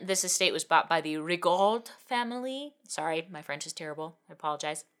then this estate was bought by the Rigaud family. Sorry, my French is terrible. I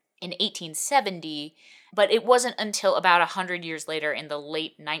apologize. In 1870, but it wasn't until about 100 years later in the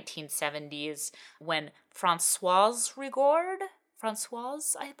late 1970s when Françoise Rigaud,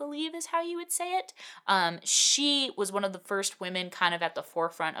 I believe is how you would say it, she was one of the first women kind of at the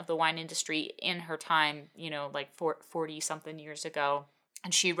forefront of the wine industry in her time, 40-something years ago.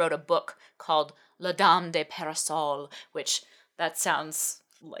 And she wrote a book called La Dame de Parasol, which... that sounds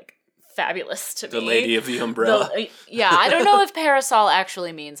like fabulous to me. The Lady of the Umbrella. I don't know if parasol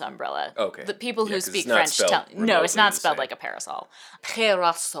actually means umbrella. Okay. The people who speak French tell... No, it's not spelled like a parasol.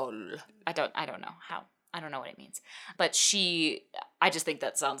 Parasol. I don't know how. I don't know what it means. But I just think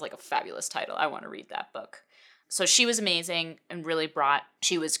that sounds like a fabulous title. I want to read that book. So she was amazing and really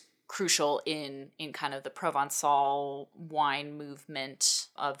she was crucial in kind of the Provençal wine movement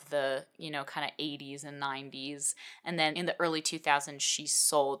of the, kind of 80s and 90s. And then in the early 2000s, she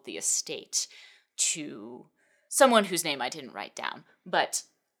sold the estate to someone whose name I didn't write down. But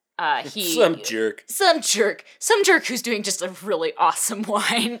Some jerk who's doing just a really awesome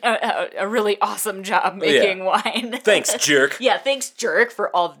wine, a really awesome job making wine. Thanks, jerk. Yeah, thanks, jerk,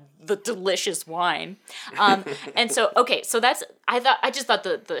 for all the delicious wine. And so, okay, so I just thought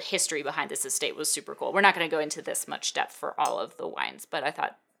the history behind this estate was super cool. We're not going to go into this much depth for all of the wines, but I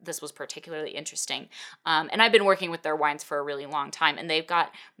thought this was particularly interesting. And I've been working with their wines for a really long time, and they've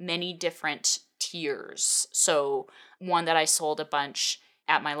got many different tiers. So one that I sold a bunch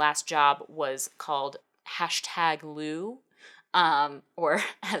at my last job was called #Lou, or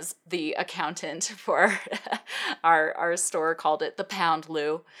as the accountant for our store called it, the Pound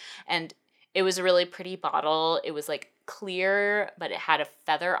Lou. And it was a really pretty bottle. It was like clear, but it had a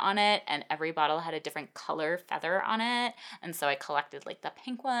feather on it, and every bottle had a different color feather on it. And so I collected like the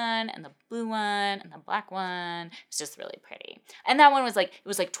pink one and the blue one and the black one. It's just really pretty. And that one was like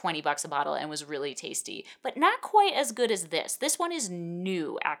 $20 a bottle and was really tasty, but not quite as good as this. This one is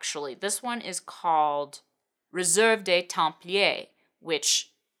new, actually. This one is called Reserve des Templiers,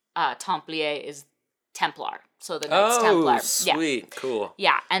 which Templier is Templar. So the Knights Templar. Sweet. Yeah. Cool.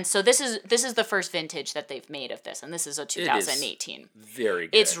 Yeah, and so this is the first vintage that they've made of this, and this is a 2018. Very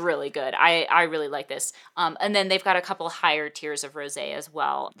good. It's really good. I really like this. And then they've got a couple higher tiers of rosé as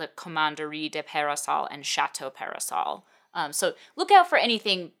well, the Commanderie de Parasol and Chateau Parasol. So look out for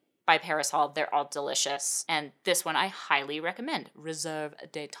anything by Parasol. They're all delicious. And this one I highly recommend. Reserve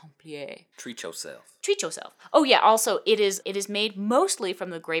des Templiers. Treat yourself. Oh yeah, also it is made mostly from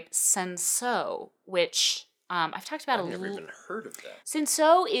the grape Cinsault, which I've talked about I've never even heard of that.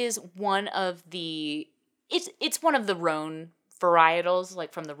 Cinsault is one of the it's one of the Rhone varietals,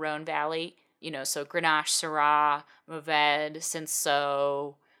 like from the Rhone Valley, so Grenache, Syrah, Mourvedre,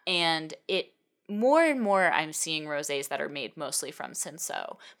 Cinsault, and it more and more I'm seeing rosés that are made mostly from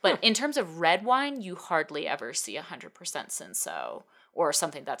Cinsault. But in terms of red wine, you hardly ever see 100% Cinsault or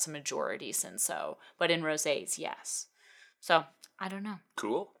something that's a majority Cinsault. But in rosés, yes. So, I don't know.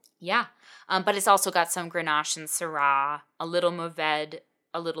 Cool. Yeah. But it's also got some Grenache and Syrah, a little Mourvedre,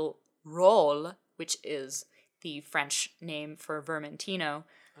 a little Rolle, which is the French name for Vermentino.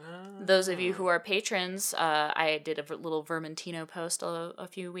 Those of you who are patrons, I did a little Vermentino post a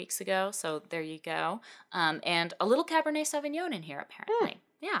few weeks ago, so there you go. And a little Cabernet Sauvignon in here, apparently.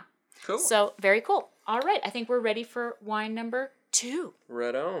 Yeah. Cool. So, very cool. All right, I think we're ready for wine number 2.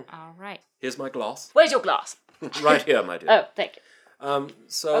 Right on. All right. Here's my glass. Where's your glass? Right here, my dear. Oh, thank you.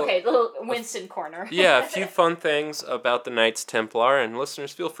 So Okay, the little Winston corner. yeah, a few fun things about the Knights Templar, and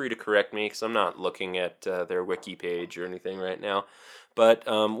listeners, feel free to correct me because I'm not looking at their wiki page or anything right now. But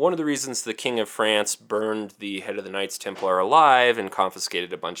one of the reasons the King of France burned the head of the Knights Templar alive and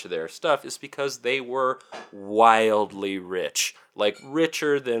confiscated a bunch of their stuff is because they were wildly rich, like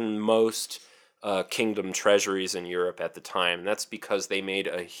richer than most kingdom treasuries in Europe at the time. And that's because they made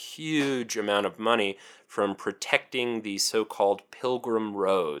a huge amount of money from protecting the so-called pilgrim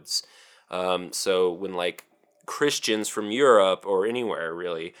roads. So when like Christians from Europe or anywhere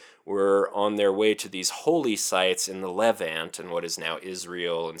really were on their way to these holy sites in the Levant and what is now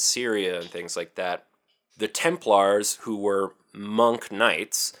Israel and Syria and things like that, the Templars, who were monk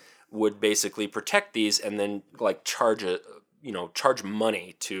knights, would basically protect these and then like charge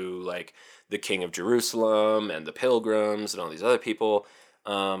money to like the King of Jerusalem and the pilgrims and all these other people.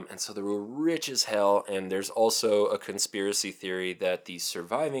 And so they were rich as hell, and there's also a conspiracy theory that the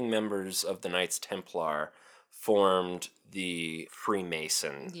surviving members of the Knights Templar formed the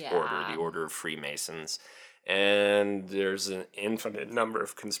Freemason order, the Order of Freemasons. And there's an infinite number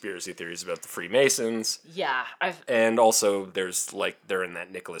of conspiracy theories about the Freemasons. Yeah. And also there's like, they're in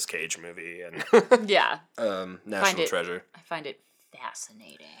that Nicolas Cage movie and yeah. National Treasure. I find it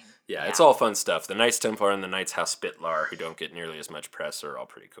fascinating. Yeah, it's all fun stuff. The Knights Templar and the Knights Hospitaller, who don't get nearly as much press, are all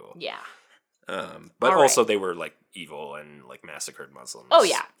pretty cool. Yeah. But also they were like evil and like massacred Muslims. Oh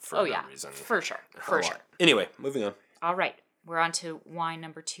yeah. For no reason. For sure. For sure. Anyway, moving on. All right. We're on to wine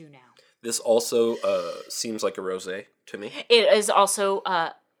number 2 now. This also seems like a rosé to me. It is also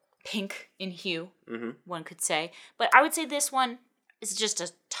pink in hue, one could say. But I would say this one is just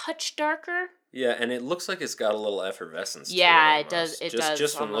a touch darker. Yeah, and it looks like it's got a little effervescence to it. Yeah, it does. It does.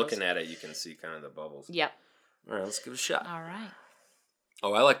 Just from looking at it, you can see kind of the bubbles. Yep. All right, let's give it a shot. All right.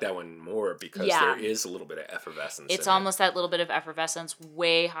 Oh, I like that one more because there is a little bit of effervescence. It's almost that little bit of effervescence,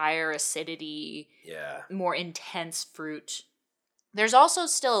 way higher acidity. Yeah. More intense fruit. There's also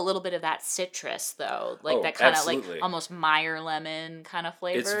still a little bit of that citrus, though. Like that kind of like almost Meyer lemon kind of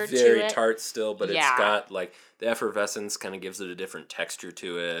flavor to it. It's very tart still, but it's got like the effervescence kind of gives it a different texture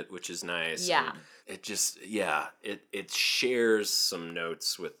to it, which is nice. Yeah. And it just, it shares some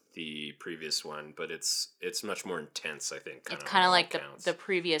notes with the previous one, but it's much more intense, I think. It's kind of like the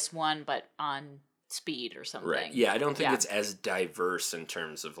previous one, but on speed or something. Right. Yeah, I don't think it's as diverse in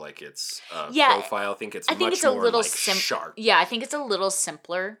terms of like its profile. I think it's much more like sharp. Yeah, I think it's a little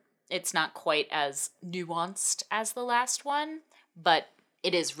simpler. It's not quite as nuanced as the last one, but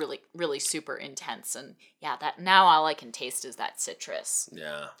it is really, really super intense. And yeah, that now all I can taste is that citrus.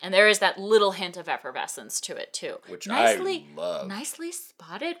 Yeah. And there is that little hint of effervescence to it too. Which I love. Nicely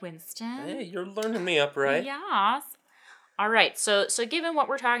spotted, Winston. Hey, you're learning me up, right? Yes. All right. So given what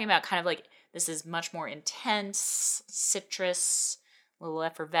we're talking about, kind of like this is much more intense, citrus, little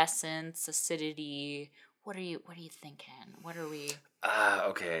effervescence, acidity. What are you thinking? What are we?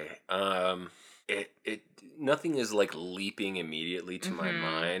 Okay. It nothing is like leaping immediately to my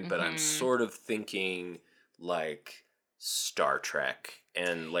mind, but I'm sort of thinking like Star Trek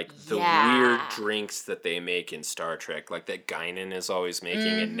and like the weird drinks that they make in Star Trek, like that Guinan is always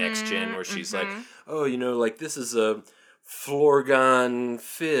making in Next Gen, where she's like, oh, like this is a Florgon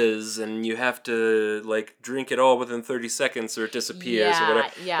fizz and you have to like drink it all within 30 seconds or it disappears or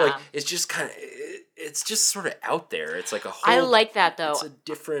whatever. Yeah. Like it's just kind of it's just sort of out there. It's like a whole I like that though. It's a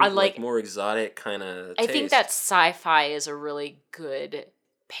different like more exotic kind of taste. I think that sci-fi is a really good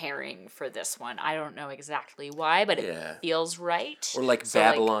pairing for this one. I don't know exactly why, but it feels right. Or like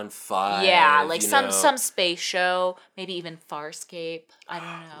Babylon 5. Yeah, like some space show, maybe even Farscape. I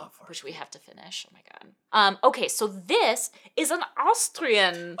don't know, which we have to finish. Oh my god. Okay, so this is an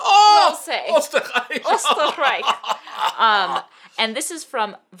Austrian rosé. Österreich. And this is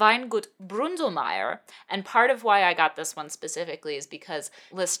from Weingut Brundelmeier. And part of why I got this one specifically is because,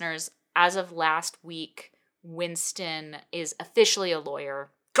 listeners, as of last week, Winston is officially a lawyer.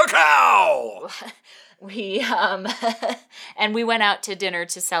 Cacao! And we went out to dinner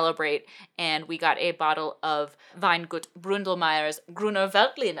to celebrate, and we got a bottle of Weingut Brundelmeier's Gruner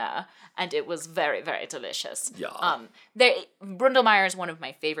Veltliner, and it was very, very delicious. Yeah. Brundelmeier is one of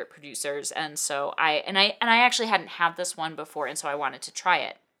my favorite producers, and so I actually hadn't had this one before, and so I wanted to try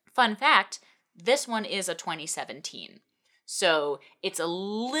it. Fun fact, this one is a 2017. So it's a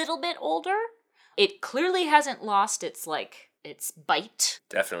little bit older, It clearly hasn't lost its bite.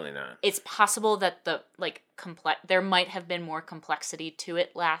 Definitely not. It's possible that there might have been more complexity to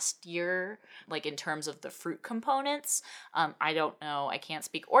it last year, in terms of the fruit components. I don't know. I can't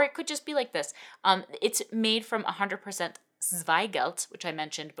speak. Or it could just be like this. It's made from 100% Zweigelt, which I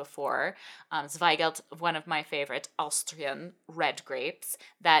mentioned before. Zweigelt, one of my favorite Austrian red grapes.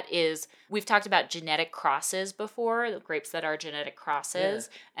 We've talked about genetic crosses before, the grapes that are genetic crosses.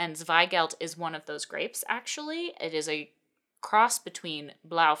 Yeah. And Zweigelt is one of those grapes, actually. It is a cross between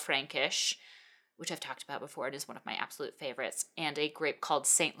Blaufränkisch, which I've talked about before. It is one of my absolute favorites, and a grape called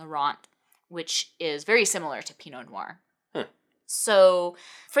Saint Laurent, which is very similar to Pinot Noir. So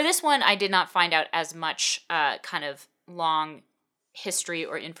for this one, I did not find out as much kind of long history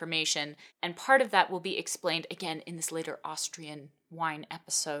or information, and part of that will be explained again in this later Austrian wine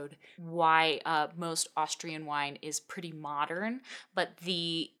episode, why most Austrian wine is pretty modern. But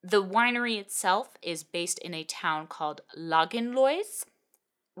the winery itself is based in a town called Lagenlois,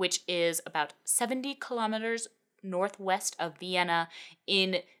 which is about 70 kilometers northwest of Vienna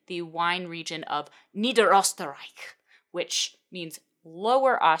in the wine region of Niederösterreich, which means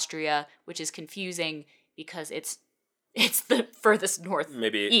Lower Austria, which is confusing because it's the furthest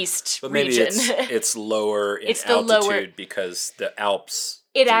northeast region. Maybe it's lower in altitude because the Alps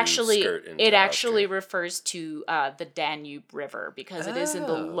skirt into Austria. Refers to the Danube River because it is in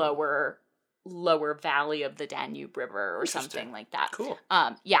the lower valley of the Danube River or something like that. Cool.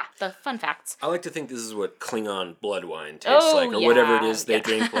 The fun facts. I like to think this is what Klingon blood wine tastes like, or whatever it is they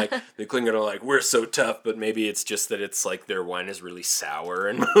drink. Like the Klingon are like, we're so tough, but maybe it's just that it's like their wine is really sour.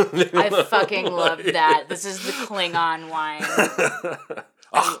 And I fucking love that. This is the Klingon wine.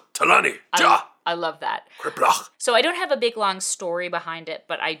 Talani, ja. I love that. So I don't have a big long story behind it,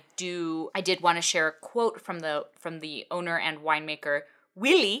 but I did want to share a quote from the owner and winemaker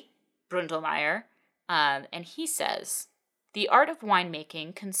Willy Brundelmeier, and he says, "The art of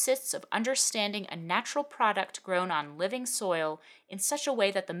winemaking consists of understanding a natural product grown on living soil in such a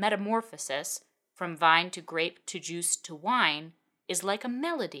way that the metamorphosis, from vine to grape to juice to wine, is like a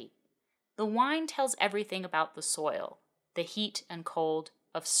melody. The wine tells everything about the soil, the heat and cold,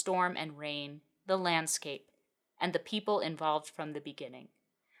 of storm and rain, the landscape, and the people involved from the beginning."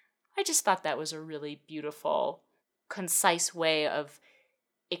 I just thought that was a really beautiful, concise way of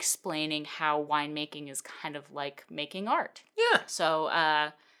explaining how winemaking is kind of like making art. Yeah. So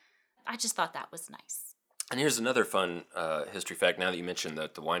I just thought that was nice. And here's another fun history fact. Now that you mentioned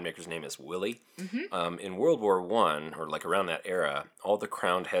that the winemaker's name is Willy, in World War I, or like around that era, all the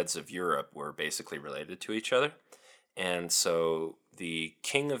crowned heads of Europe were basically related to each other. And so the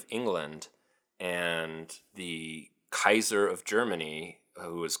King of England and the Kaiser of Germany,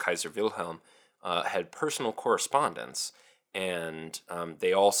 who was Kaiser Wilhelm, had personal correspondence. And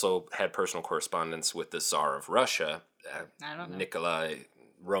they also had personal correspondence with the Tsar of Russia, Nicholas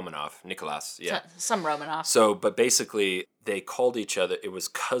Romanov, yeah. Some Romanov. So, but basically, they called each other, it was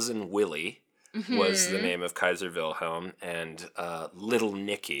Cousin Willie was the name of Kaiser Wilhelm, and Little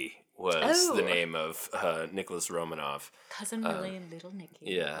Nicky was the name of Nicholas Romanov. Cousin Willie and Little Nicky.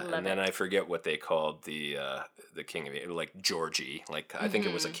 Yeah, and then I forget what they called the king of it, like Georgie. Like I think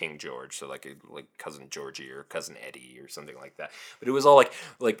it was a King George, so like Cousin Georgie or Cousin Eddie or something like that. But it was all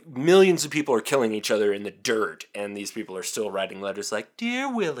like millions of people are killing each other in the dirt, and these people are still writing letters like,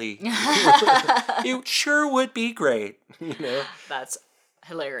 "Dear Willie, it sure would be great." You know, that's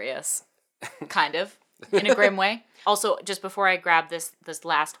hilarious. Kind of. In a grim way. Also, just before I grab this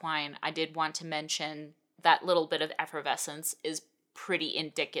last wine, I did want to mention that little bit of effervescence is pretty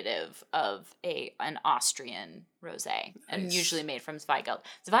indicative of an Austrian rosé, and usually made from Zweigelt.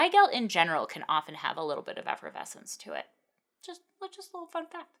 Zweigelt in general can often have a little bit of effervescence to it. Just a little fun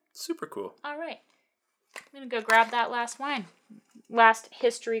fact. Super cool. All right. I'm going to go grab that last wine. Last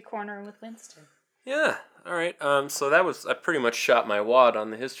history corner with Winston. Yeah. All right. So I pretty much shot my wad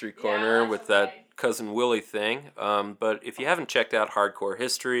on the history corner with that Cousin Willie thing. But if you haven't checked out Hardcore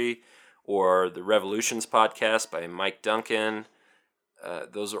History or the Revolutions podcast by Mike Duncan,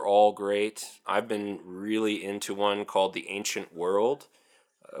 those are all great. I've been really into one called The Ancient World,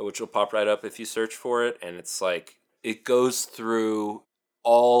 which will pop right up if you search for it. And it's like, it goes through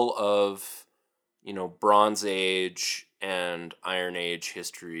all of, Bronze Age and Iron Age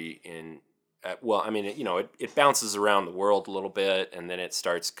history it bounces around the world a little bit, and then it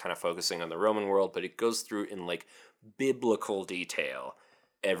starts kind of focusing on the Roman world, but it goes through in like biblical detail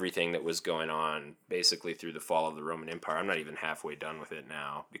everything that was going on basically through the fall of the Roman Empire. I'm not even halfway done with it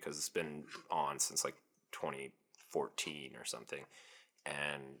now because it's been on since like 2014 or something,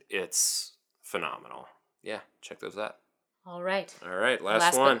 and it's phenomenal. Yeah, check those out. All right. All right,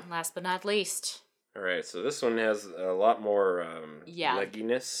 last one. Last but not least. All right, so this one has a lot more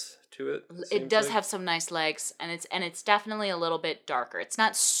legginess to it. It does have some nice legs, and it's definitely a little bit darker. It's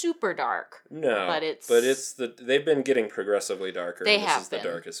not super dark. No, but they've been getting progressively darker. This is the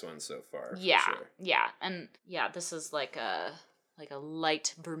darkest one so far. Yeah, for sure. yeah, and this is like a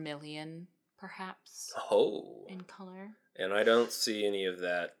light vermilion, perhaps. Oh. In color. And I don't see any of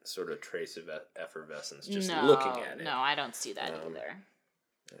that sort of trace of effervescence just looking at it. No, I don't see that either.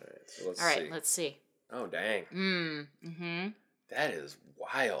 All right, let's see. Oh, dang. Mm-hmm. That is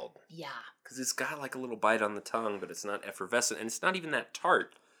wild. Yeah. Because it's got like a little bite on the tongue, but it's not effervescent, and it's not even that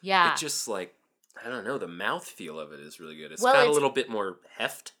tart. Yeah. It just like, I don't know, the mouthfeel of it is really good. It's got a little bit more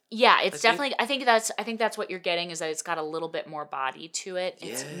heft. Yeah, it's definitely. I think that's what you're getting is that it's got a little bit more body to it.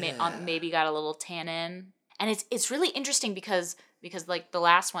 It's maybe got a little tannin, and it's really interesting because like the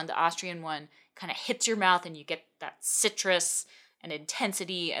last one, the Austrian one, kind of hits your mouth and you get that citrus and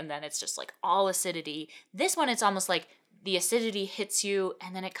intensity, and then it's just like all acidity. This one, it's almost like the acidity hits you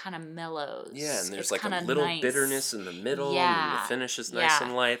and then it kind of mellows. Yeah, and there's like a little bitterness in the middle, and the finish is nice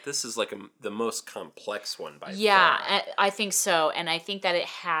and light. This is like the most complex one by far. Yeah, I think so, and I think that it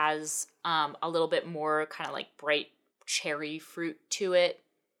has a little bit more kind of like bright cherry fruit to it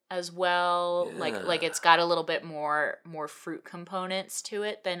as well. Yeah. Like it's got a little bit more fruit components to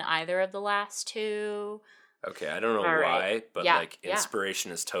it than either of the last two. Okay, I don't know why, but inspiration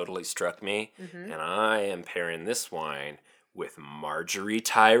has totally struck me, and I am pairing this wine with Marjorie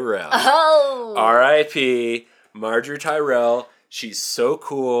Tyrell. Oh! R.I.P. Marjorie Tyrell. She's so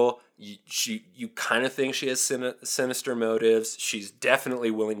cool. You kind of think she has sinister motives. She's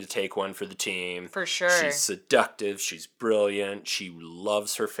definitely willing to take one for the team. For sure. She's seductive. She's brilliant. She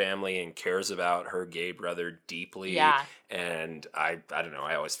loves her family and cares about her gay brother deeply. Yeah. And I don't know.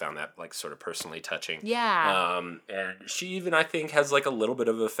 I always found that like sort of personally touching. Yeah. And she even I think has like a little bit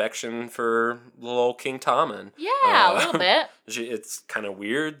of affection for little old King Tommen. Yeah, a little bit. It's kind of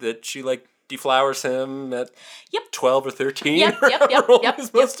weird that she like deflowers him at 12 or 13. Yep. He's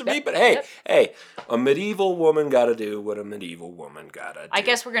supposed to be. But hey, a medieval woman got to do what a medieval woman got to do. I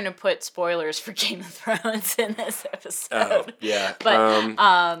guess we're going to put spoilers for Game of Thrones in this episode. Oh, yeah.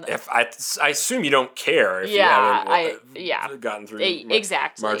 But if I assume you don't care if you haven't gotten through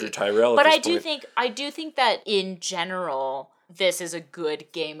exactly Marjorie Tyrell. But I do think that in general, this is a good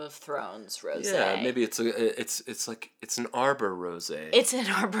Game of Thrones rosé. Yeah, maybe it's an Arbor rosé. It's an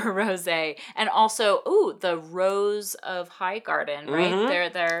Arbor rosé, and also the Rose of Highgarden, right?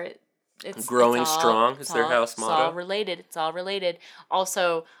 Mm-hmm. It's growing strong is their house motto. It's all related.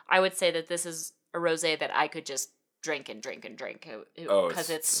 Also, I would say that this is a rosé that I could just drink because you could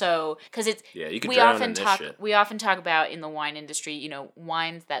drown in this shit. We often talk about in the wine industry,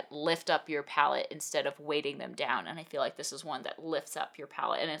 wines that lift up your palate instead of weighting them down, and I feel like this is one that lifts up your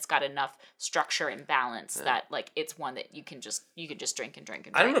palate, and it's got enough structure and balance that like it's one that you can just drink.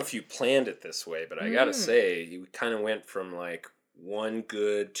 I don't know if you planned it this way, but I gotta say you kind of went from like 1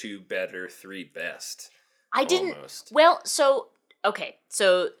 good, 2 better, 3 best. I didn't. Well, so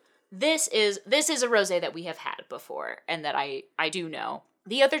This is a rosé that we have had before and that I do know.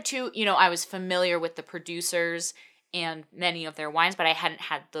 The other two, I was familiar with the producers and many of their wines, but I hadn't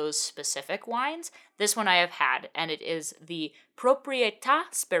had those specific wines. This one I have had, and it is the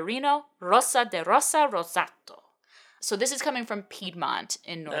Proprietà Sperino Rossa de Rossa Rosato. So this is coming from Piedmont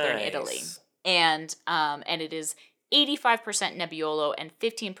in northern Italy. And it is 85% Nebbiolo and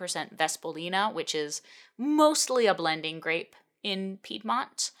 15% Vespolina, which is mostly a blending grape in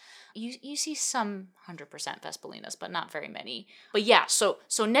Piedmont. You see some 100% Vespolinas, but not very many. But yeah, so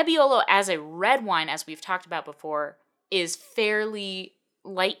Nebbiolo as a red wine, as we've talked about before, is fairly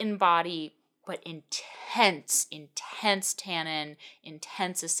light in body, but intense tannin,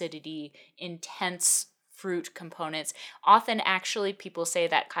 intense acidity, intense fruit components. Often, actually, people say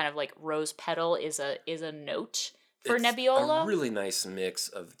that kind of like rose petal is a note for Nebbiolo. A really nice mix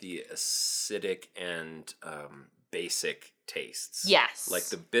of the acidic and basic tastes. Yes. Like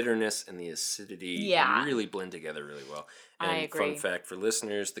the bitterness and the acidity really blend together really well. And I agree. Fun fact for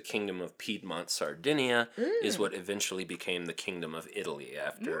listeners, the Kingdom of Piedmont Sardinia is what eventually became the Kingdom of Italy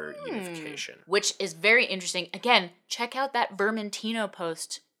after unification. Which is very interesting. Again, check out that Vermentino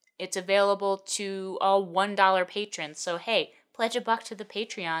post. It's available to all $1 patrons. So hey, pledge $1 to the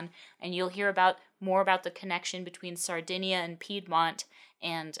Patreon and you'll hear more about the connection between Sardinia and Piedmont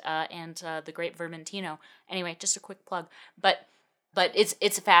and the great Vermentino. Anyway, just a quick plug. But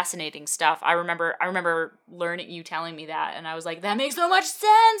it's fascinating stuff. I remember learning you telling me that, and I was like, that makes so much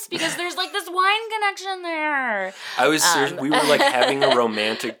sense because there's like this wine connection there. I was serious. We were like having a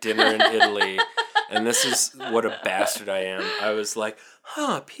romantic dinner in Italy, And this is what a bastard I am. I was like,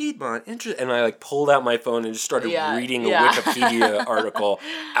 Piedmont, interesting. And I like pulled out my phone and just started reading a Wikipedia article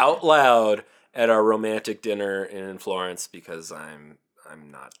out loud at our romantic dinner in Florence because I'm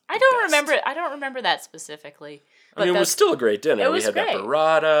not. I don't remember that specifically. But it was still a great dinner. We had that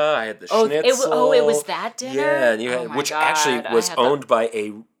burrata. I had the schnitzel. It was that dinner? Yeah, and you had, which actually was owned by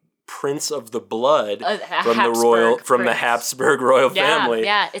a prince of the blood from the Habsburg royal family.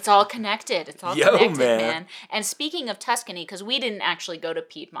 Yeah, it's all connected. It's all connected, man. And speaking of Tuscany, because we didn't actually go to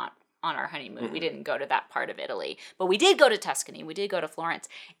Piedmont on our honeymoon. Mm-hmm. We didn't go to that part of Italy. But we did go to Tuscany. We did go to Florence.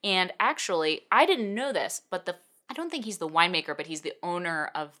 And actually, I didn't know this, but I don't think he's the winemaker, but he's the owner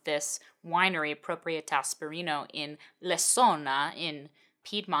of this winery, Proprietà Sperino, in Lessona, in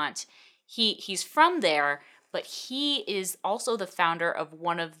Piedmont. He's from there, but he is also the founder of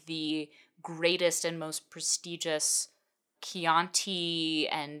one of the greatest and most prestigious Chianti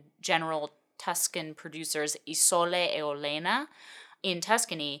and general Tuscan producers, Isole e Olena, in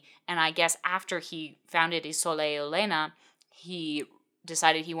Tuscany. And I guess after he founded Isole e Olena, he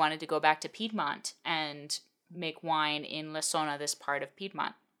decided he wanted to go back to Piedmont and make wine in Lessona, this part of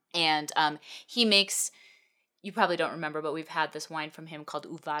Piedmont. And he makes, you probably don't remember, but we've had this wine from him called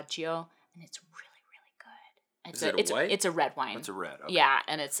Uvaggio, and it's really, really good. Is it a white? It's a red wine. It's a red, okay. Yeah,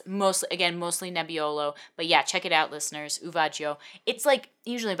 and it's mostly Nebbiolo. But yeah, check it out, listeners, Uvaggio. It's like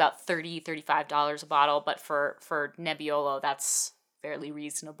usually about $30, $35 a bottle, but for Nebbiolo, that's fairly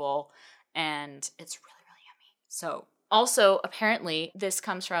reasonable, and it's really, really yummy. So also, apparently, this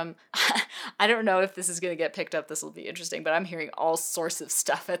comes from, I don't know if this is going to get picked up. This will be interesting, but I'm hearing all sorts of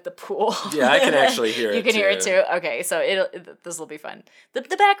stuff at the pool. Yeah, I can actually hear it, You can hear it, too? Okay, so this will be fun. The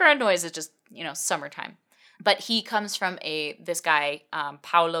background noise is just, summertime. But he comes from this guy,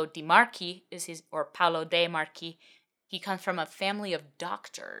 Paolo De Marchi, or Paolo De Marchi. He comes from a family of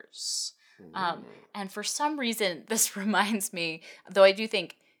doctors. And for some reason, this reminds me, though I do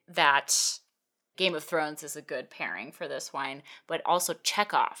think that Game of Thrones is a good pairing for this wine, but also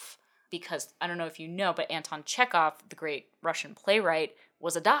Chekhov, because I don't know if you know, but Anton Chekhov, the great Russian playwright,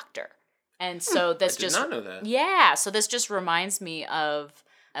 was a doctor. And so this I did not know that. Yeah, so this just reminds me of,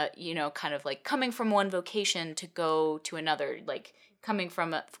 kind of like coming from one vocation to go to another, like coming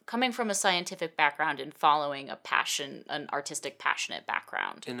from a scientific background and following an artistic, passionate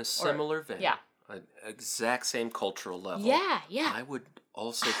background. In a similar vein. Yeah. An exact same cultural level. Yeah. I would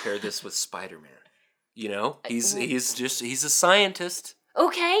also pair this with Spider-Man. He's a scientist.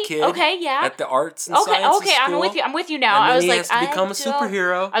 Okay. Kid okay. Yeah. At the arts and sciences okay. school. I'm with you now. And I was he like, has to become a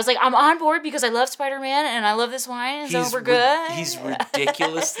superhero. I was like, I'm on board because I love Spider-Man and I love this wine, and so we're good. He's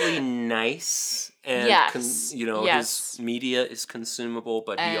ridiculously nice, and his media is consumable,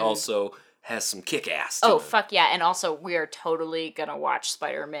 but he also has some kick-ass to him. Fuck yeah. And also, we are totally gonna watch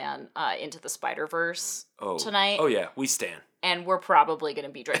Spider-Man Into the Spider-Verse tonight. Oh yeah, we stand. And we're probably gonna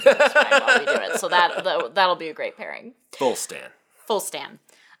be drinking this wine while we do it, so that'll be a great pairing. Full stand.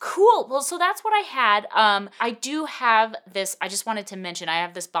 Cool. Well, so that's what I had. I do have this. I just wanted to mention I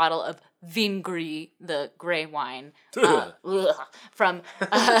have this bottle of Vin Gris, the gray wine, from.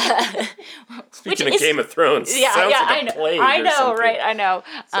 Speaking of Game of Thrones, yeah, sounds like I know. Plague I know, something. right? I know.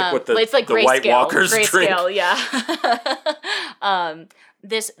 It's like what the grayscale, White Walkers drink. Yeah.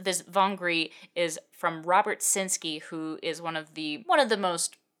 This Vin Gris is from Robert Sinsky, who is one of the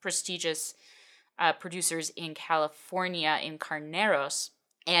most prestigious producers in California, in Carneros.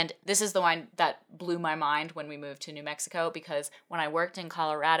 And this is the wine that blew my mind when we moved to New Mexico, because when I worked in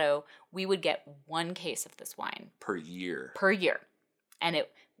Colorado, we would get one case of this wine. Per year. And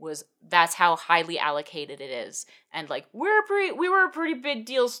that's how highly allocated it is. And like, we were a pretty big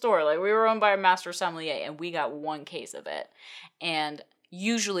deal store. Like, we were owned by a master sommelier, and we got one case of it. And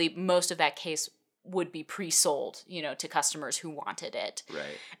usually most of that case would be pre-sold, to customers who wanted it.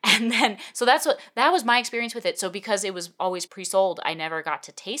 Right. And then, so that was my experience with it. So because it was always pre-sold, I never got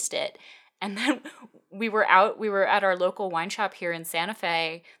to taste it. And then we were at our local wine shop here in Santa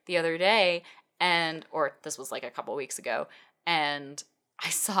Fe the other day, or this was like a couple weeks ago, and I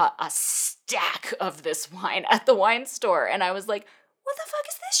saw a stack of this wine at the wine store, and I was like, what the fuck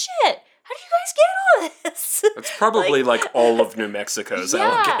is this shit? How did you guys get all this? It's probably like all of New Mexico's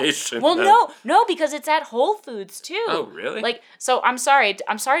allocation. Well, no, because it's at Whole Foods too. Oh, really? Like, so I'm sorry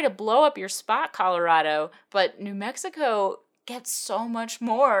to blow up your spot, Colorado, but New Mexico gets so much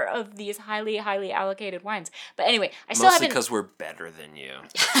more of these highly, highly allocated wines. But anyway, Mostly because we're better than you.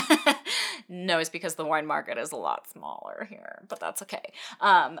 No, it's because the wine market is a lot smaller here, but that's okay.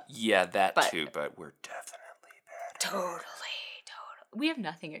 Yeah, that too, but we're definitely better. Totally. We have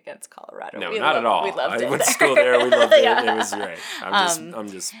nothing against Colorado. No, not at all. We loved it. I went to school there. We loved it. Yeah. It was great. I'm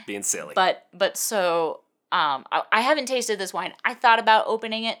just being silly. But so I haven't tasted this wine. I thought about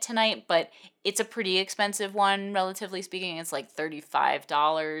opening it tonight, but it's a pretty expensive one, relatively speaking. It's like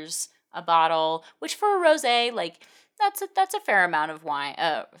 $35 a bottle, which for a rosé, like that's a fair amount of wine.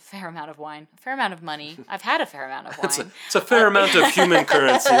 A fair amount of money. I've had a fair amount of wine. It's a fair amount of human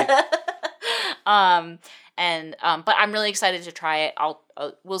currency. But I'm really excited to try it.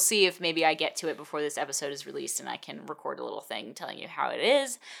 We'll see if maybe I get to it before this episode is released and I can record a little thing telling you how it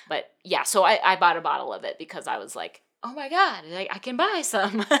is. But yeah, so I bought a bottle of it because I was like, oh my God, I can buy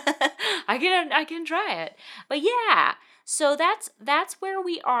some. I can try it. But yeah, so that's where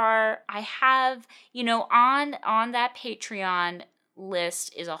we are. I have, on that Patreon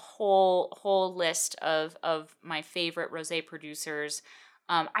list is a whole list of my favorite rosé producers.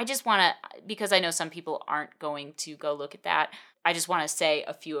 I just want to, because I know some people aren't going to go look at that, I just want to say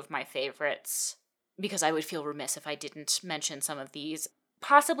a few of my favorites, because I would feel remiss if I didn't mention some of these.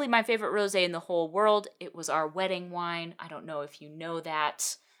 Possibly my favorite rosé in the whole world, it was our wedding wine. I don't know if you know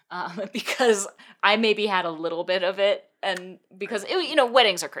that, because I maybe had a little bit of it, and because,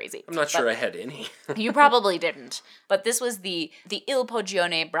 weddings are crazy. I'm not sure I had any. You probably didn't. But this was the Il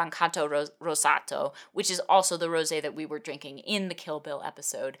Poggione Brancato Rosato, which is also the rosé that we were drinking in the Kill Bill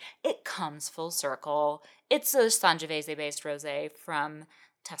episode. It comes full circle. It's a Sangiovese-based rosé from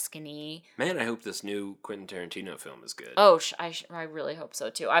Tuscany. Man, I hope this new Quentin Tarantino film is good. Oh, I really hope so,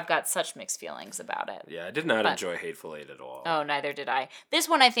 too. I've got such mixed feelings about it. Yeah, I did not enjoy Hateful Eight at all. Oh, neither did I. This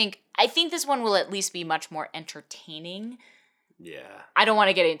one, I think this one will at least be much more entertaining. Yeah. I don't want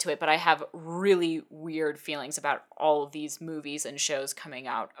to get into it, but I have really weird feelings about all of these movies and shows coming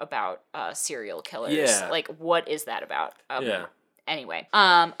out about serial killers. Yeah. Like, what is that about? Yeah. Anyway.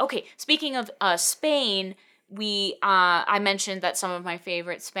 Okay, speaking of Spain, I mentioned that some of my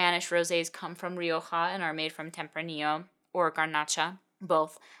favorite Spanish rosés come from Rioja and are made from Tempranillo or Garnacha,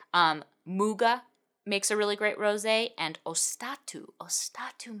 both. Muga makes a really great rosé, and Ostatu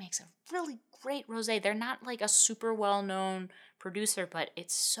makes a really great rosé. They're not like a super well-known producer, but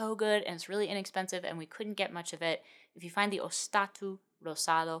it's so good and it's really inexpensive, and we couldn't get much of it. If you find the Ostatu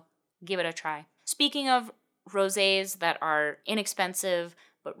Rosado, give it a try. Speaking of rosés that are inexpensive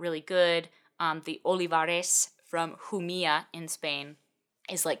but really good, the Olivares from Jumilla in Spain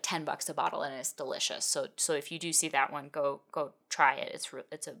is like $10 a bottle, and it's delicious. So if you do see that one, go try it.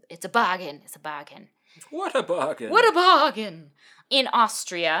 It's a bargain. It's a bargain. What a bargain! What a bargain! In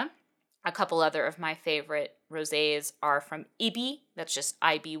Austria, a couple other of my favorite rosés are from Ibi, that's just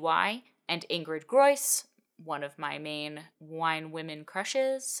IBY, and Ingrid Gross, one of my main wine women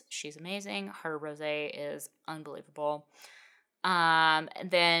crushes. She's amazing. Her rosé is unbelievable. And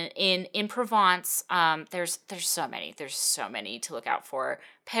then in Provence, there's so many to look out for.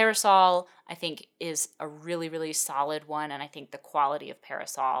 Parasol, I think, is a really, really solid one, and I think the quality of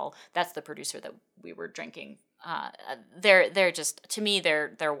Parasol, that's the producer that we were drinking. They're just, to me,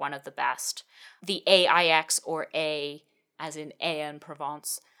 they're one of the best. The AIX, or A as in Aix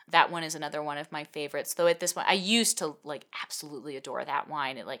Provence, that one is another one of my favorites. Though at this point, I used to like absolutely adore that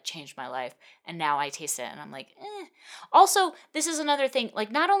wine. It like changed my life. And now I taste it and I'm like, eh. Also, this is another thing.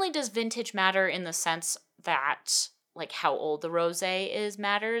 Like, not only does vintage matter in the sense that like how old the rosé is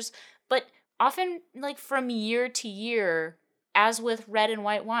matters, but often like from year to year, as with red and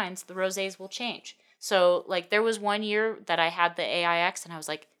white wines, the rosés will change. So like there was one year that I had the AIX and I was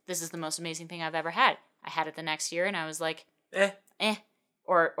like, this is the most amazing thing I've ever had. I had it the next year and I was like, eh.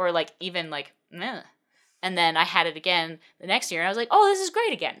 Or like even like, meh. And then I had it again the next year and I was like, oh, this is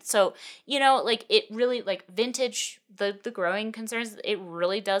great again. So, like it really, like vintage, the growing concerns, it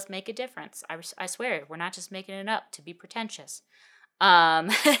really does make a difference. I swear, we're not just making it up to be pretentious.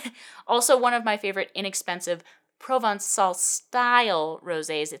 Also, one of my favorite inexpensive Provençal style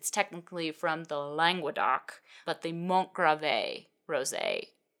rosés, it's technically from the Languedoc, but the Montgravé rosé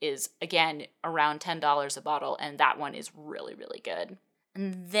is, again, around $10 a bottle, and that one is really, really good.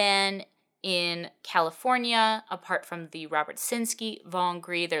 And then in California, apart from the Robert Sinsky Vin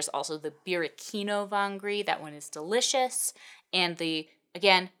Gris, there's also the Birichino Vin Gris. That one is delicious. And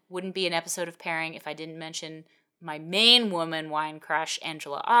again, wouldn't be an episode of Pairing if I didn't mention my main woman wine crush,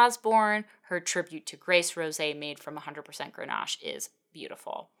 Angela Osborne. Her tribute to Grace Rosé made from 100% Grenache is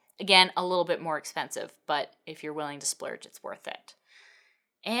beautiful. Again, a little bit more expensive, but if you're willing to splurge, it's worth it.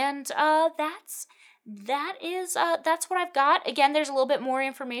 And that's what I've got. Again, there's a little bit more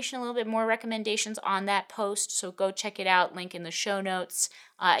information, a little bit more recommendations on that post, so go check it out, link in the show notes.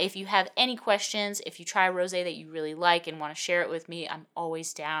 If you have any questions, if you try a rosé that you really like and want to share it with me, I'm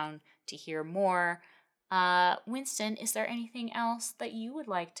always down to hear more. Winston, is there anything else that you would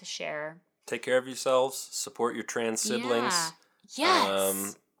like to share? Take care of yourselves. Support your trans siblings. Yeah.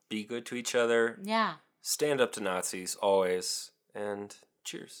 Yes. Be good to each other. Yeah. Stand up to Nazis, always. And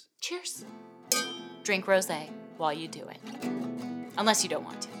cheers. Cheers. Drink rosé while you do it. Unless you don't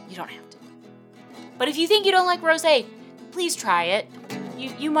want to. You don't have to. But if you think you don't like rosé, please try it.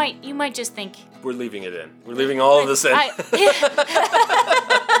 You might just think... We're leaving it in. We're leaving all of this in.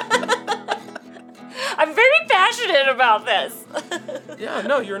 I'm very passionate about this. Yeah,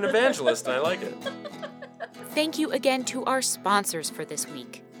 no, you're an evangelist, and I like it. Thank you again to our sponsors for this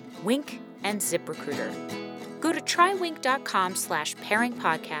week, Wink and ZipRecruiter. Go to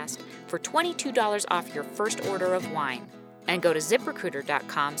trywink.com/pairingpodcast for $22 off your first order of wine. And go to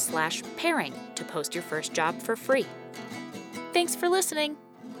ZipRecruiter.com/pairing to post your first job for free. Thanks for listening.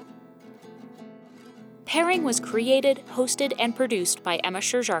 Pairing was created, hosted, and produced by Emma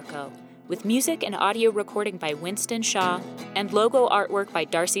Sherr-Ziarko, with music and audio recording by Winston Shaw, and logo artwork by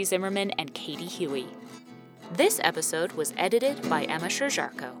Darcy Zimmerman and Katie Huey. This episode was edited by Emma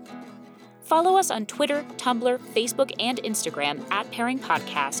Sherr-Ziarko. Follow us on Twitter, Tumblr, Facebook, and Instagram @Pairing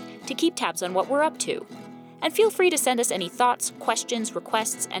Podcast to keep tabs on what we're up to. And feel free to send us any thoughts, questions,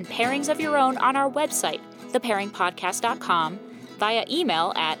 requests, and pairings of your own on our website, thepairingpodcast.com, via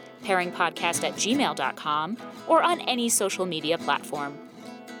email at pairingpodcast@gmail.com, or on any social media platform.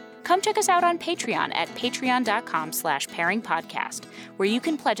 Come check us out on Patreon at patreon.com/pairingpodcast, where you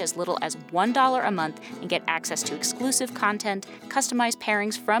can pledge as little as $1 a month and get access to exclusive content, customized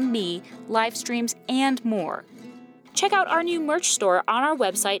pairings from me, live streams, and more. Check out our new merch store on our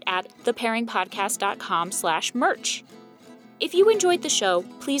website at thepairingpodcast.com/merch. If you enjoyed the show,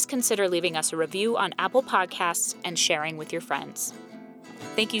 please consider leaving us a review on Apple Podcasts and sharing with your friends.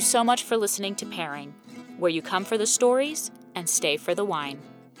 Thank you so much for listening to Pairing, where you come for the stories and stay for the wine.